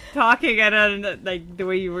talking and like the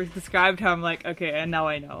way you were described her, I'm like, okay, and now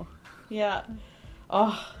I know. Yeah.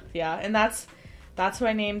 Oh, yeah. And that's who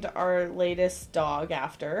I named our latest dog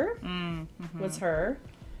after. Was her.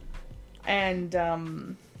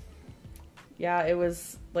 And yeah, it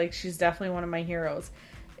was like, she's definitely one of my heroes.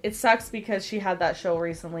 It sucks because she had that show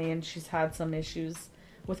recently and she's had some issues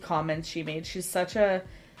with comments she made. She's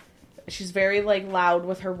very like loud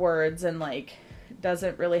with her words and like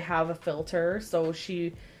doesn't really have a filter. So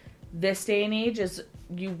this day and age is,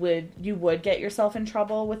 you would get yourself in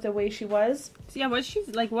trouble with the way she was. So yeah,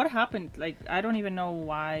 what happened? Like, I don't even know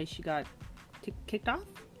why she got kicked off.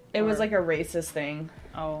 It was like a racist thing.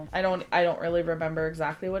 Oh. I don't really remember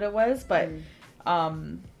exactly what it was, but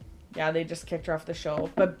yeah, they just kicked her off the show.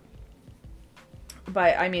 But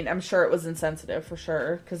But, I mean, I'm sure it was insensitive for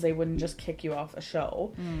sure, because they wouldn't just kick you off a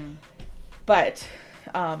show. But,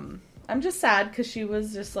 I'm just sad, because she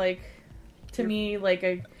was just, like, to me,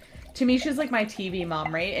 she's like my TV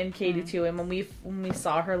mom, right? And Katie too. And when we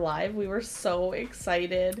saw her live, we were so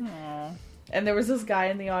excited. Aww. And there was this guy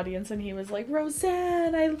in the audience, and he was like,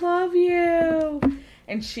 "Roseanne, I love you."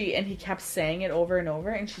 And he kept saying it over and over,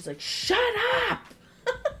 and she's like, "Shut up!"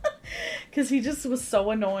 Because he just was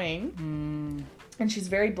so annoying. And she's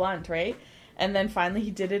very blunt, right? And then finally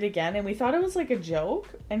he did it again, and we thought it was like a joke.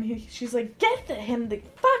 And she's like, "Get him the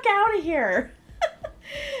fuck out of here!"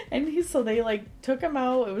 And so they like took him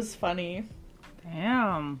out. It was funny.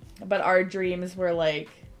 Damn. But our dreams were like,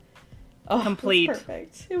 complete. It was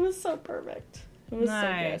perfect. It was so perfect. It was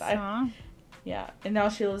nice, so good. Huh? Yeah. And now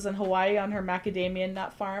she lives in Hawaii on her macadamia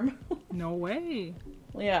nut farm. No way.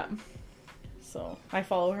 Yeah. So I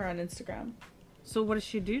follow her on Instagram. So what does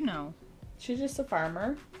she do now? She's just a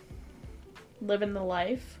farmer. Living the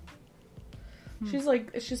life. She's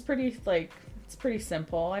pretty, like, it's pretty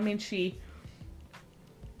simple. I mean,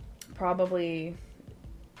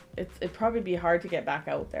 it'd probably be hard to get back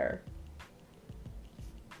out there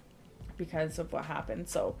because of what happened.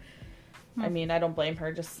 So, I mean, I don't blame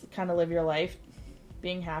her. Just kind of live your life,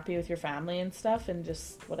 being happy with your family and stuff, and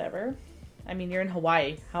just whatever. I mean, you're in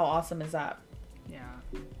Hawaii. How awesome is that? Yeah.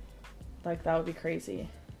 Like, that would be crazy.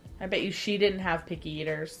 I bet you she didn't have picky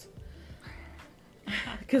eaters.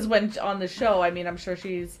 Because when on the show, I mean, I'm sure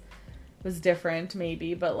was different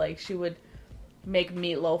maybe, but like she would make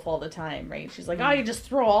meatloaf all the time, right? She's like, "Oh, you just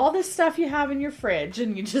throw all this stuff you have in your fridge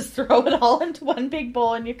and you just throw it all into one big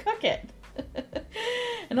bowl and you cook it."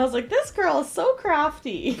 And I was like, this girl is so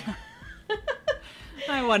crafty.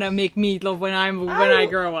 I want to make meatloaf when I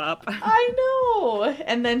grow up. I know.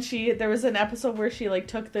 And then there was an episode where she like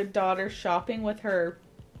took the daughter shopping with her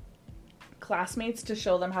classmates to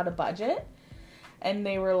show them how to budget. And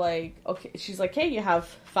they were like, okay, she's like, "Hey, you have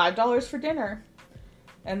 $5 for dinner."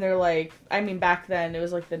 And they're like, I mean, back then it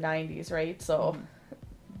was like the 90s, right? So,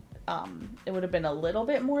 it would have been a little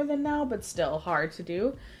bit more than now, but still hard to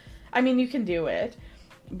do. I mean, you can do it,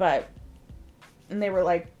 and they were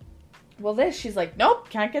like, "Well, she's like, "Nope,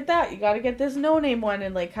 can't get that. You got to get this no-name one,"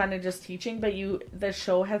 and like kind of just teaching. But the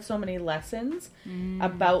show had so many lessons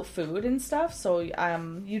about food and stuff. So,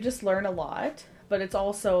 you just learn a lot, but it's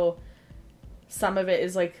also, some of it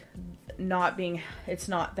is like it's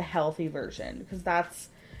not the healthy version, because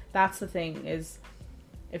that's the thing is,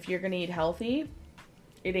 if you're gonna eat healthy,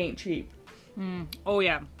 it ain't cheap. Oh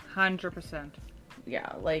yeah, 100%.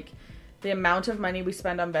 Yeah, like the amount of money we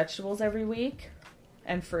spend on vegetables every week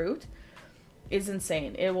and fruit is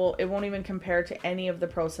insane. It won't even compare to any of the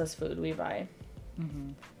processed food we buy.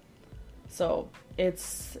 So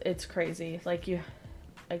it's crazy. Like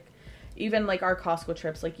even like our Costco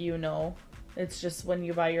trips, like, it's just when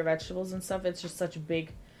you buy your vegetables and stuff, it's just such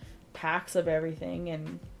big packs of everything.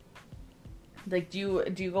 And like, do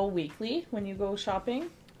you go weekly when you go shopping?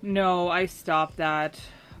 No, I stopped that.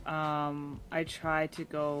 I try to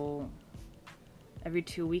go every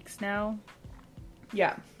 2 weeks now.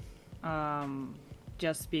 Yeah.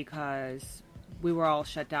 Just because we were all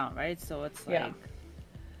shut down, right? So it's like, yeah.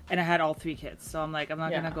 And I had all 3 kids, so I'm like, I'm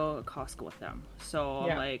not gonna go to Costco with them. So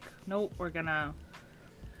I'm like, nope, we're gonna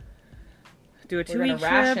do a 2-week trip.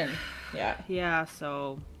 Ration. Yeah,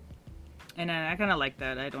 so, and I kind of like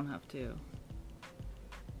that. I don't have to,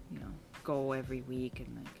 go every week.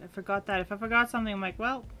 And like, I forgot that. If I forgot something, I'm like,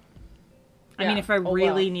 well, I mean, if I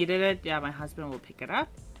really needed it, my husband will pick it up.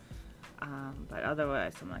 But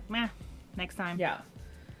otherwise, I'm like, meh, next time. Yeah.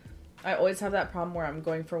 I always have that problem where I'm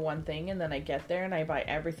going for one thing and then I get there and I buy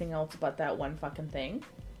everything else but that one fucking thing.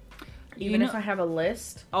 Even if I have a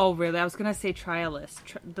list. Oh, really? I was going to say try a list.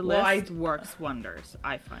 The list works wonders,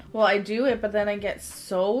 I find. Well, I do it, but then I get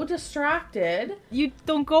so distracted. You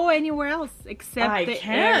don't go anywhere else except the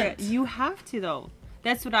area. Can't. You have to, though.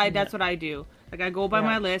 That's what I do. Like, I go by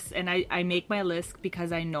my list, and I make my list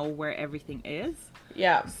because I know where everything is.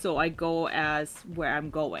 Yeah. So I go as where I'm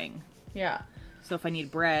going. Yeah. So if I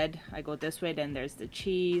need bread, I go this way, then there's the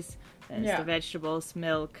cheese, then there's the vegetables,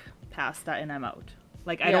 milk, pasta, and I'm out.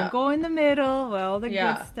 Like, I don't go in the middle where all the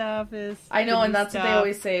good stuff is. I know, and that's what they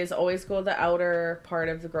always say, is always go to the outer part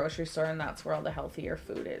of the grocery store, and that's where all the healthier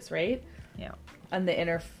food is, right? Yeah. And the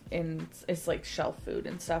inner, it's like shelf food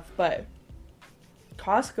and stuff. But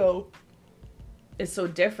Costco is so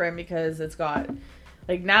different because it's got,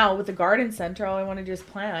 like, now with the garden center, all I want to do is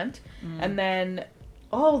plant. And then,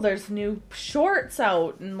 there's new shorts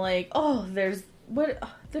out, and like, there's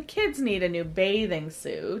the kids need a new bathing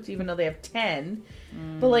suit, even though they have 10.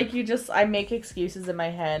 But, like, I make excuses in my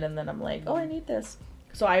head, and then I'm like, oh, I need this.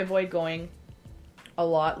 So I avoid going a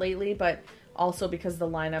lot lately, but also because the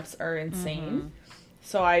lineups are insane.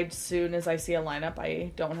 So as soon as I see a lineup,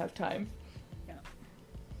 I don't have time. Yeah.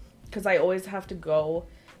 Because I always have to go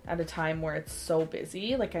at a time where it's so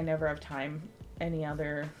busy. Like, I never have time any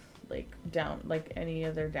other, any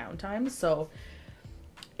other downtime. So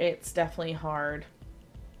it's definitely hard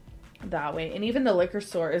that way. And even the liquor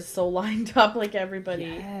store is so lined up, like, everybody.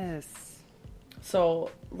 Yes. So,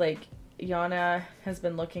 like, Yana has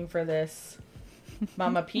been looking for this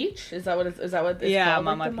Momma Peach. Is that what it's called? Yeah, Like,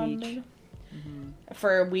 Momma Momma Peach.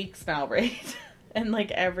 For weeks now, right? And,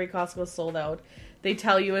 like, every Costco is sold out. They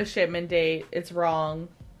tell you a shipment date. It's wrong.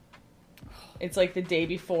 It's, like, the day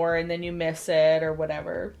before, and then you miss it or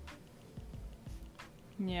whatever.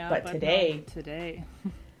 Yeah, but today,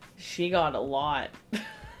 she got a lot.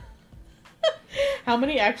 How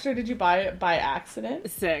many extra did you buy by accident?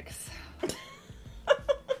 6.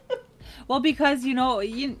 Well, because, you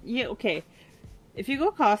okay. If you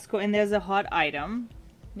go Costco and there's a hot item,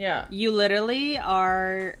 yeah, you literally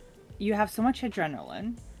you have so much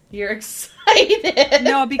adrenaline. You're excited.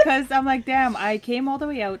 No, because I'm like, damn, I came all the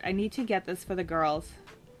way out. I need to get this for the girls.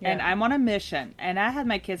 Yeah. And I'm on a mission. And I had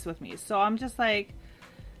my kids with me. So I'm just like,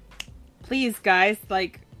 please, guys,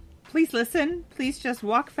 like, please listen. Please just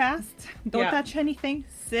walk fast. Don't touch anything.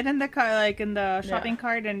 Sit in the car, like in the shopping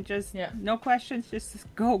cart, and just no questions. Just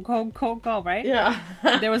go, right? Yeah.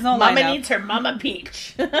 There was no Mama lineup. needs her Momma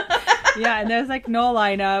Peach. Yeah, and there's like no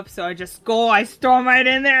lineup, so I just go. I storm right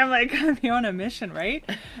in there. I'm like, I'm on a mission, right?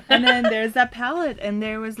 And then there's that pallet, and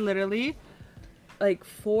there was literally like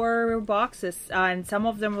 4 boxes, and some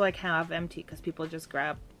of them were like half empty because people just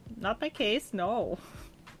grab. Not my case, no.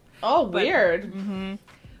 Oh, weird.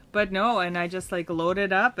 But no, and I just like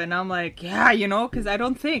loaded up, and I'm like, yeah, because I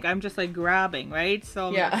don't think. I'm just like grabbing, right? So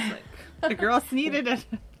I'm just like, the girls needed it.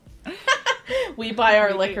 We buy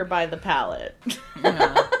our liquor by the pallet.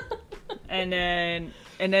 Yeah. And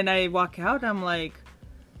then I walk out, I'm like,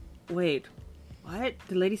 wait, what?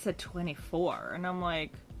 The lady said 24. And I'm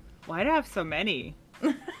like, why do I have so many?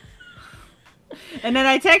 And then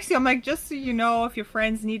I text you, I'm like, just so you know, if your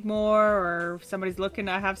friends need more or if somebody's looking,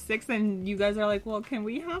 I have 6. And you guys are like, well, can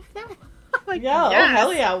we have them? I'm like, yeah, yes, oh,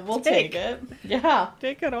 hell yeah, we'll take it. Yeah.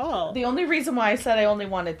 Take it all. The only reason why I said I only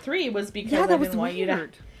wanted 3 was because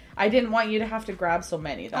I didn't want you to have to grab so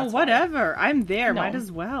many. That's whatever. I'm there. No. Might as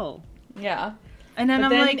well. Yeah. And then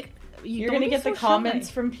I'm like, you're going to get the comments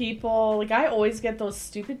from people. Like, I always get those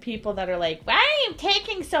stupid people that are like, why are you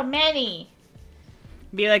taking so many?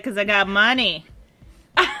 Be like, because I got money.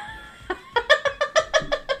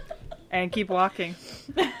 And keep walking.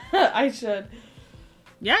 I should.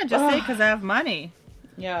 Yeah, just say because I have money.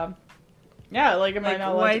 Yeah. Yeah, like, am I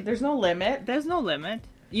not like, there's no limit. There's no limit.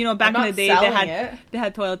 Back in the day, they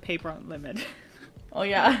had toilet paper on limit. Oh,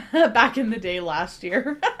 yeah. Back in the day last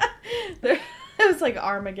year. It was like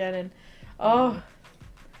Armageddon. Oh.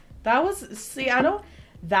 That was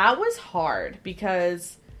hard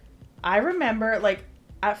because I remember, like,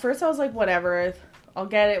 at first I was like, whatever, I'll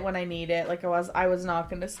get it when I need it. Like, I was not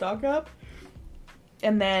going to stock up.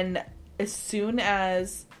 And then as soon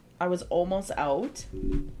as I was almost out,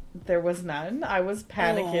 there was none. I was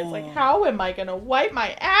panicking. It's like, how am I going to wipe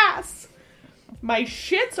my ass? My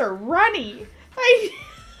shits are runny.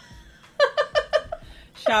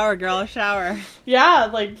 Shower, girl, shower. Yeah,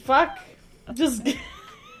 like, fuck. Just...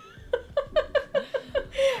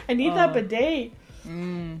 I need that bidet.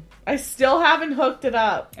 I still haven't hooked it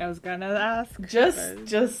up. I was gonna ask.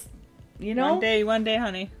 Just, One day,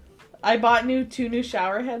 honey. I bought 2 new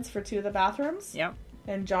shower heads for 2 of the bathrooms. Yep.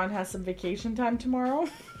 And John has some vacation time tomorrow.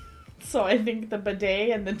 So I think the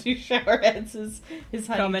bidet and the 2 shower heads is his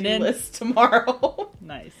honey-do list tomorrow.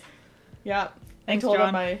 Nice. Yeah. Thanks,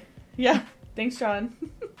 John. Yeah. Thanks, John.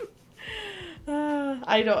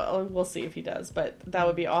 We'll see if he does, but that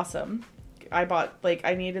would be awesome. I bought,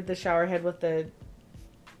 I needed the shower head with the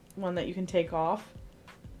one that you can take off.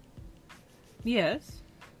 Yes.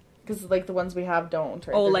 Because, the ones we have don't,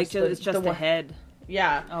 right? Oh, it's just the head.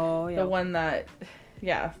 Yeah. Oh, yeah. The one that,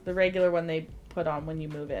 the regular one they put on when you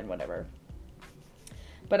move in, whatever.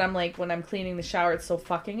 But I'm like, when I'm cleaning the shower, it's so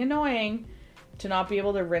fucking annoying to not be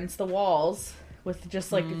able to rinse the walls with just,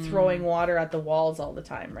 throwing water at the walls all the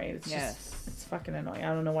time, right? It's just, it's fucking annoying.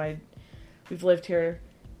 I don't know why we've lived here,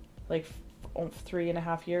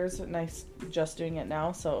 3.5 years, and I'm just doing it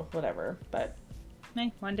now, so whatever. But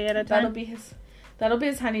hey, one day at a time. That'll be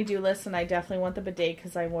his honey-do list, and I definitely want the bidet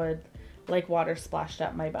because I would like water splashed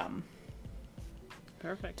up my bum.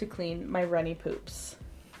 Perfect. To clean my runny poops.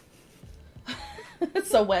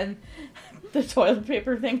 So when the toilet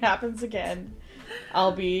paper thing happens again,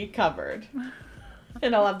 I'll be covered.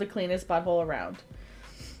 And I'll have the cleanest butthole around.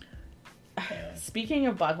 Speaking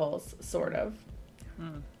of buttholes, sort of.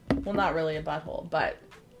 Well, not really a butthole, but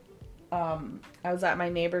I was at my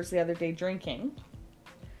neighbor's the other day drinking.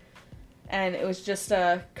 And it was just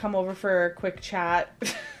a come over for a quick chat.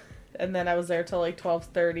 And then I was there till like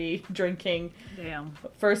 12:30 drinking. Damn.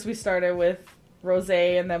 First we started with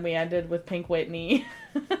rosé and then we ended with Pink Whitney.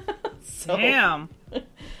 So Damn.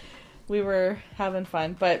 We were having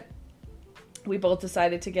fun, but we both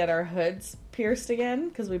decided to get our hoods pierced again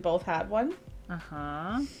because we both had one.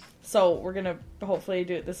 Uh-huh. So we're going to hopefully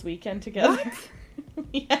do it this weekend together.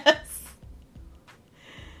 Yes.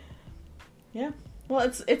 Yeah.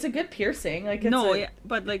 Well, it's a good piercing. Like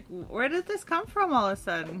but like, where did this come from all of a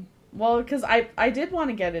sudden? Well, because I did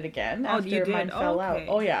want to get it again after mine fell out.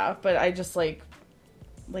 Oh yeah, but I just I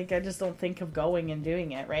just don't think of going and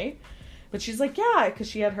doing it, right? But she's like, yeah, because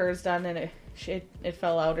she had hers done and it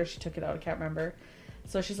fell out or she took it out. I can't remember.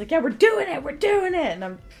 So she's like, yeah, we're doing it,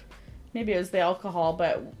 and maybe it was the alcohol,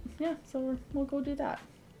 but yeah, so we'll go do that.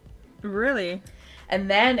 Really? And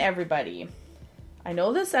then everybody, I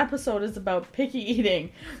know this episode is about picky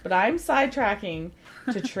eating, but I'm sidetracking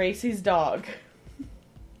to Tracy's dog.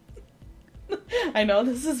 I know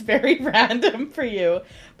this is very random for you,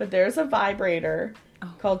 but there's a vibrator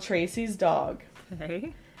called Tracy's dog.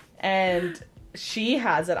 Okay. And she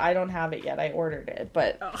has it. I don't have it yet. I ordered it,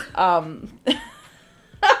 but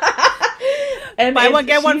and buy one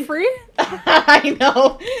get one free? I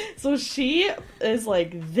know. So she is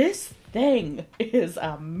like, this thing is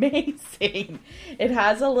amazing. It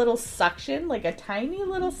has a little suction, like a tiny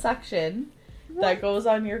little suction that goes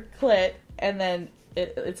on your clit, and then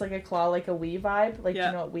it's like a claw, like a wee vibe. Like, do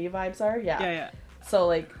you know what wee vibes are? Yeah. So,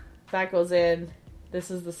 like, that goes in. This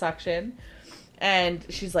is the suction. And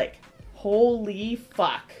she's like, holy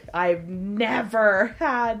fuck. I've never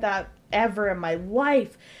had that ever in my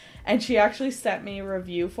life. And she actually sent me a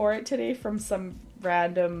review for it today from some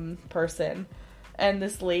random person. And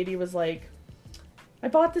this lady was like, I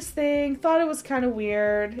bought this thing, thought it was kind of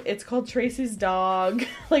weird. It's called Tracy's dog.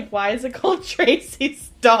 Like, why is it called Tracy's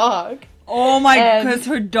dog? Oh my god, because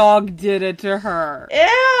her dog did it to her.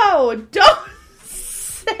 Ew, don't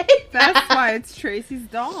say that. That's why it's Tracy's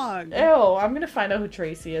dog. Ew, I'm gonna find out who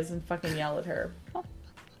Tracy is and fucking yell at her.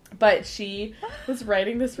 But she was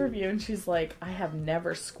writing this review and she's like, I have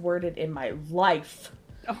never squirted in my life.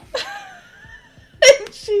 Oh.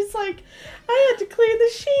 And she's like, I had to clean the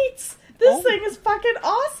sheets. This thing is fucking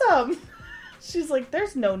awesome. She's like,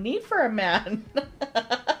 there's no need for a man.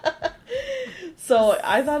 So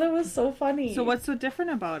I thought it was so funny. So what's so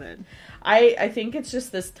different about it? I think it's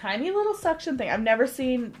just this tiny little suction thing. I've never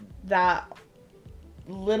seen that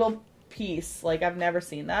little piece. Like, I've never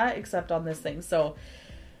seen that except on this thing. So,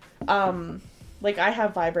 like, I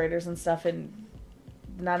have vibrators and stuff and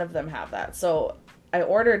none of them have that. So I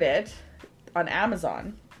ordered it on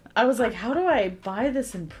Amazon. I was like, how do I buy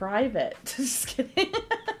this in private? Just kidding.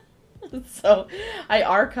 So I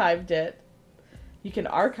archived it. You can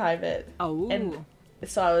archive it. Oh. And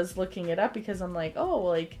so I was looking it up because I'm like, oh,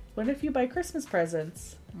 like, what if you buy Christmas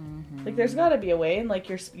presents? Mm-hmm. Like, there's got to be a way. And, like,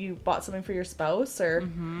 you bought something for your spouse or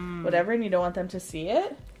whatever and you don't want them to see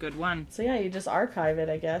it. Good one. So, yeah, you just archive it,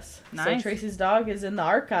 I guess. Nice. So Tracy's dog is in the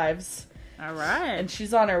archives. All right. And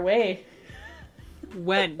she's on her way.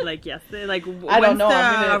 When? Like, yesterday? Like, I don't know.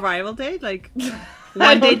 When's the arrival date? Like,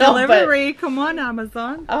 one day delivery. Come on,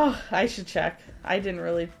 Amazon. Oh, I should check. I didn't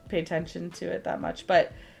really pay attention to it that much.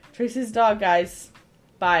 But Tracy's dog, guys,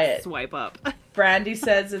 buy it. Swipe up. Brandy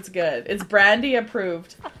says it's good. It's Brandy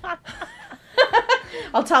approved.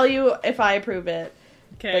 I'll tell you if I approve it.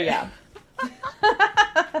 Okay. But yeah.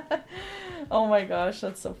 Oh my gosh,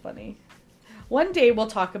 that's so funny. One day we'll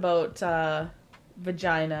talk about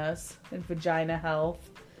vaginas and vagina health.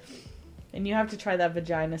 And you have to try that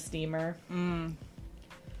vagina steamer.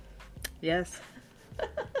 Yes.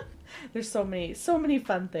 There's so many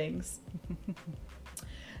fun things.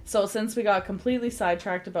 So since we got completely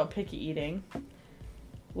sidetracked about picky eating,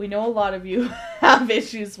 we know a lot of you have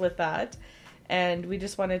issues with that. And we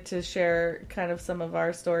just wanted to share kind of some of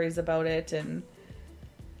our stories about it and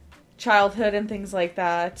childhood and things like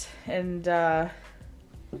that. And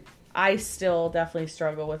I still definitely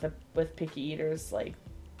struggle with picky eaters. Like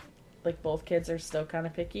both kids are still kind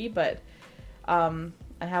of picky, but I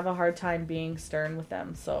have a hard time being stern with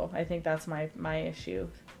them. So I think that's my issue.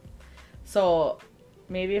 So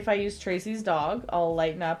maybe if I use Tracy's dog, I'll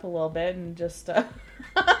lighten up a little bit and just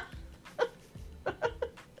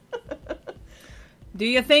do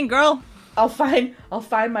your thing, girl. I'll find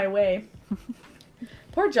my way.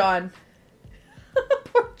 Poor John.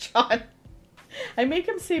 Poor John. I make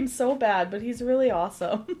him seem so bad, but he's really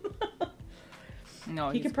awesome. No,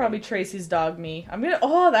 he could probably Tracy's dog me.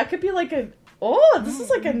 That could be like this is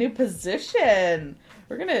like a new position.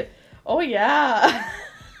 We're gonna, yeah.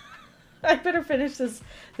 I better finish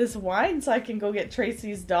this wine so I can go get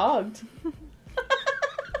Tracy's dogged.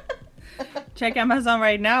 Check Amazon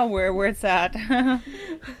right now where it's at.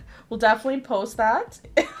 We'll definitely post that.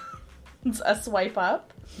 It's a swipe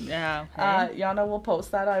up. Yeah. Okay. Yana will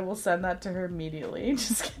post that. I will send that to her immediately.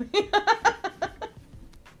 Just kidding.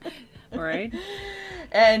 All right.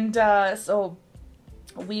 And so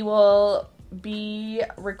we will be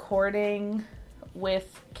recording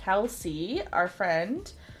with Kelsey, our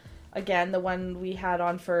friend. Again, the one we had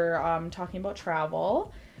on for talking about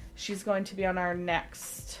travel. She's going to be on our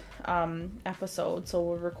next episode. So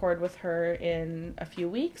we'll record with her in a few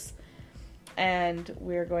weeks. And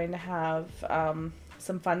we're going to have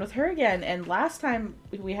some fun with her again. And last time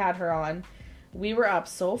we had her on, we were up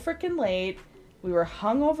so freaking late. We were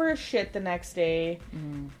hungover as shit the next day.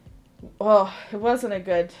 Oh, it wasn't a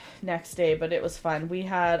good next day, but it was fun. We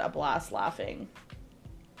had a blast laughing.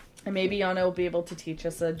 And maybe Yana will be able to teach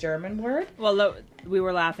us a German word. Well, we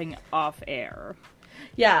were laughing off air.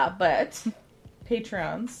 Yeah, but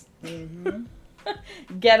Patreons,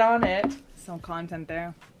 get on it. Some content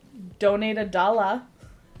there. Donate $1.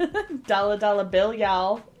 Dollar bill,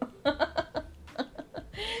 y'all.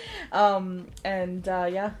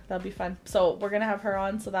 That'll be fun. So we're gonna have her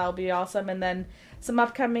on, so that'll be awesome. And then some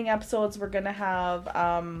upcoming episodes, we're gonna have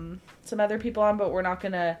some other people on, but we're not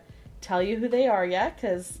gonna tell you who they are yet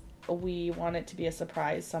because we want it to be a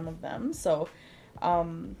surprise, some of them. So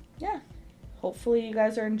hopefully you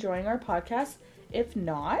guys are enjoying our podcast. If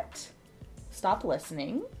not, stop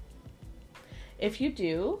listening. If you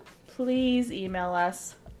do, please email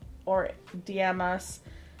us or DM us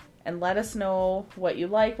and let us know what you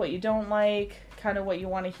like, what you don't like, kind of what you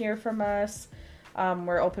want to hear from us.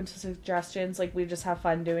 We're open to suggestions. Like, we just have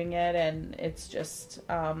fun doing it, and it's just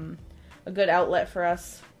a good outlet for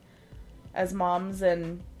us as moms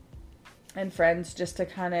and friends just to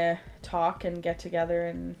kind of talk and get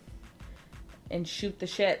together and shoot the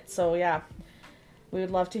shit. So, yeah, we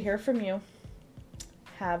would love to hear from you.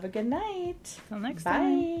 Have a good night. Till next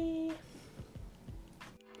time. Bye.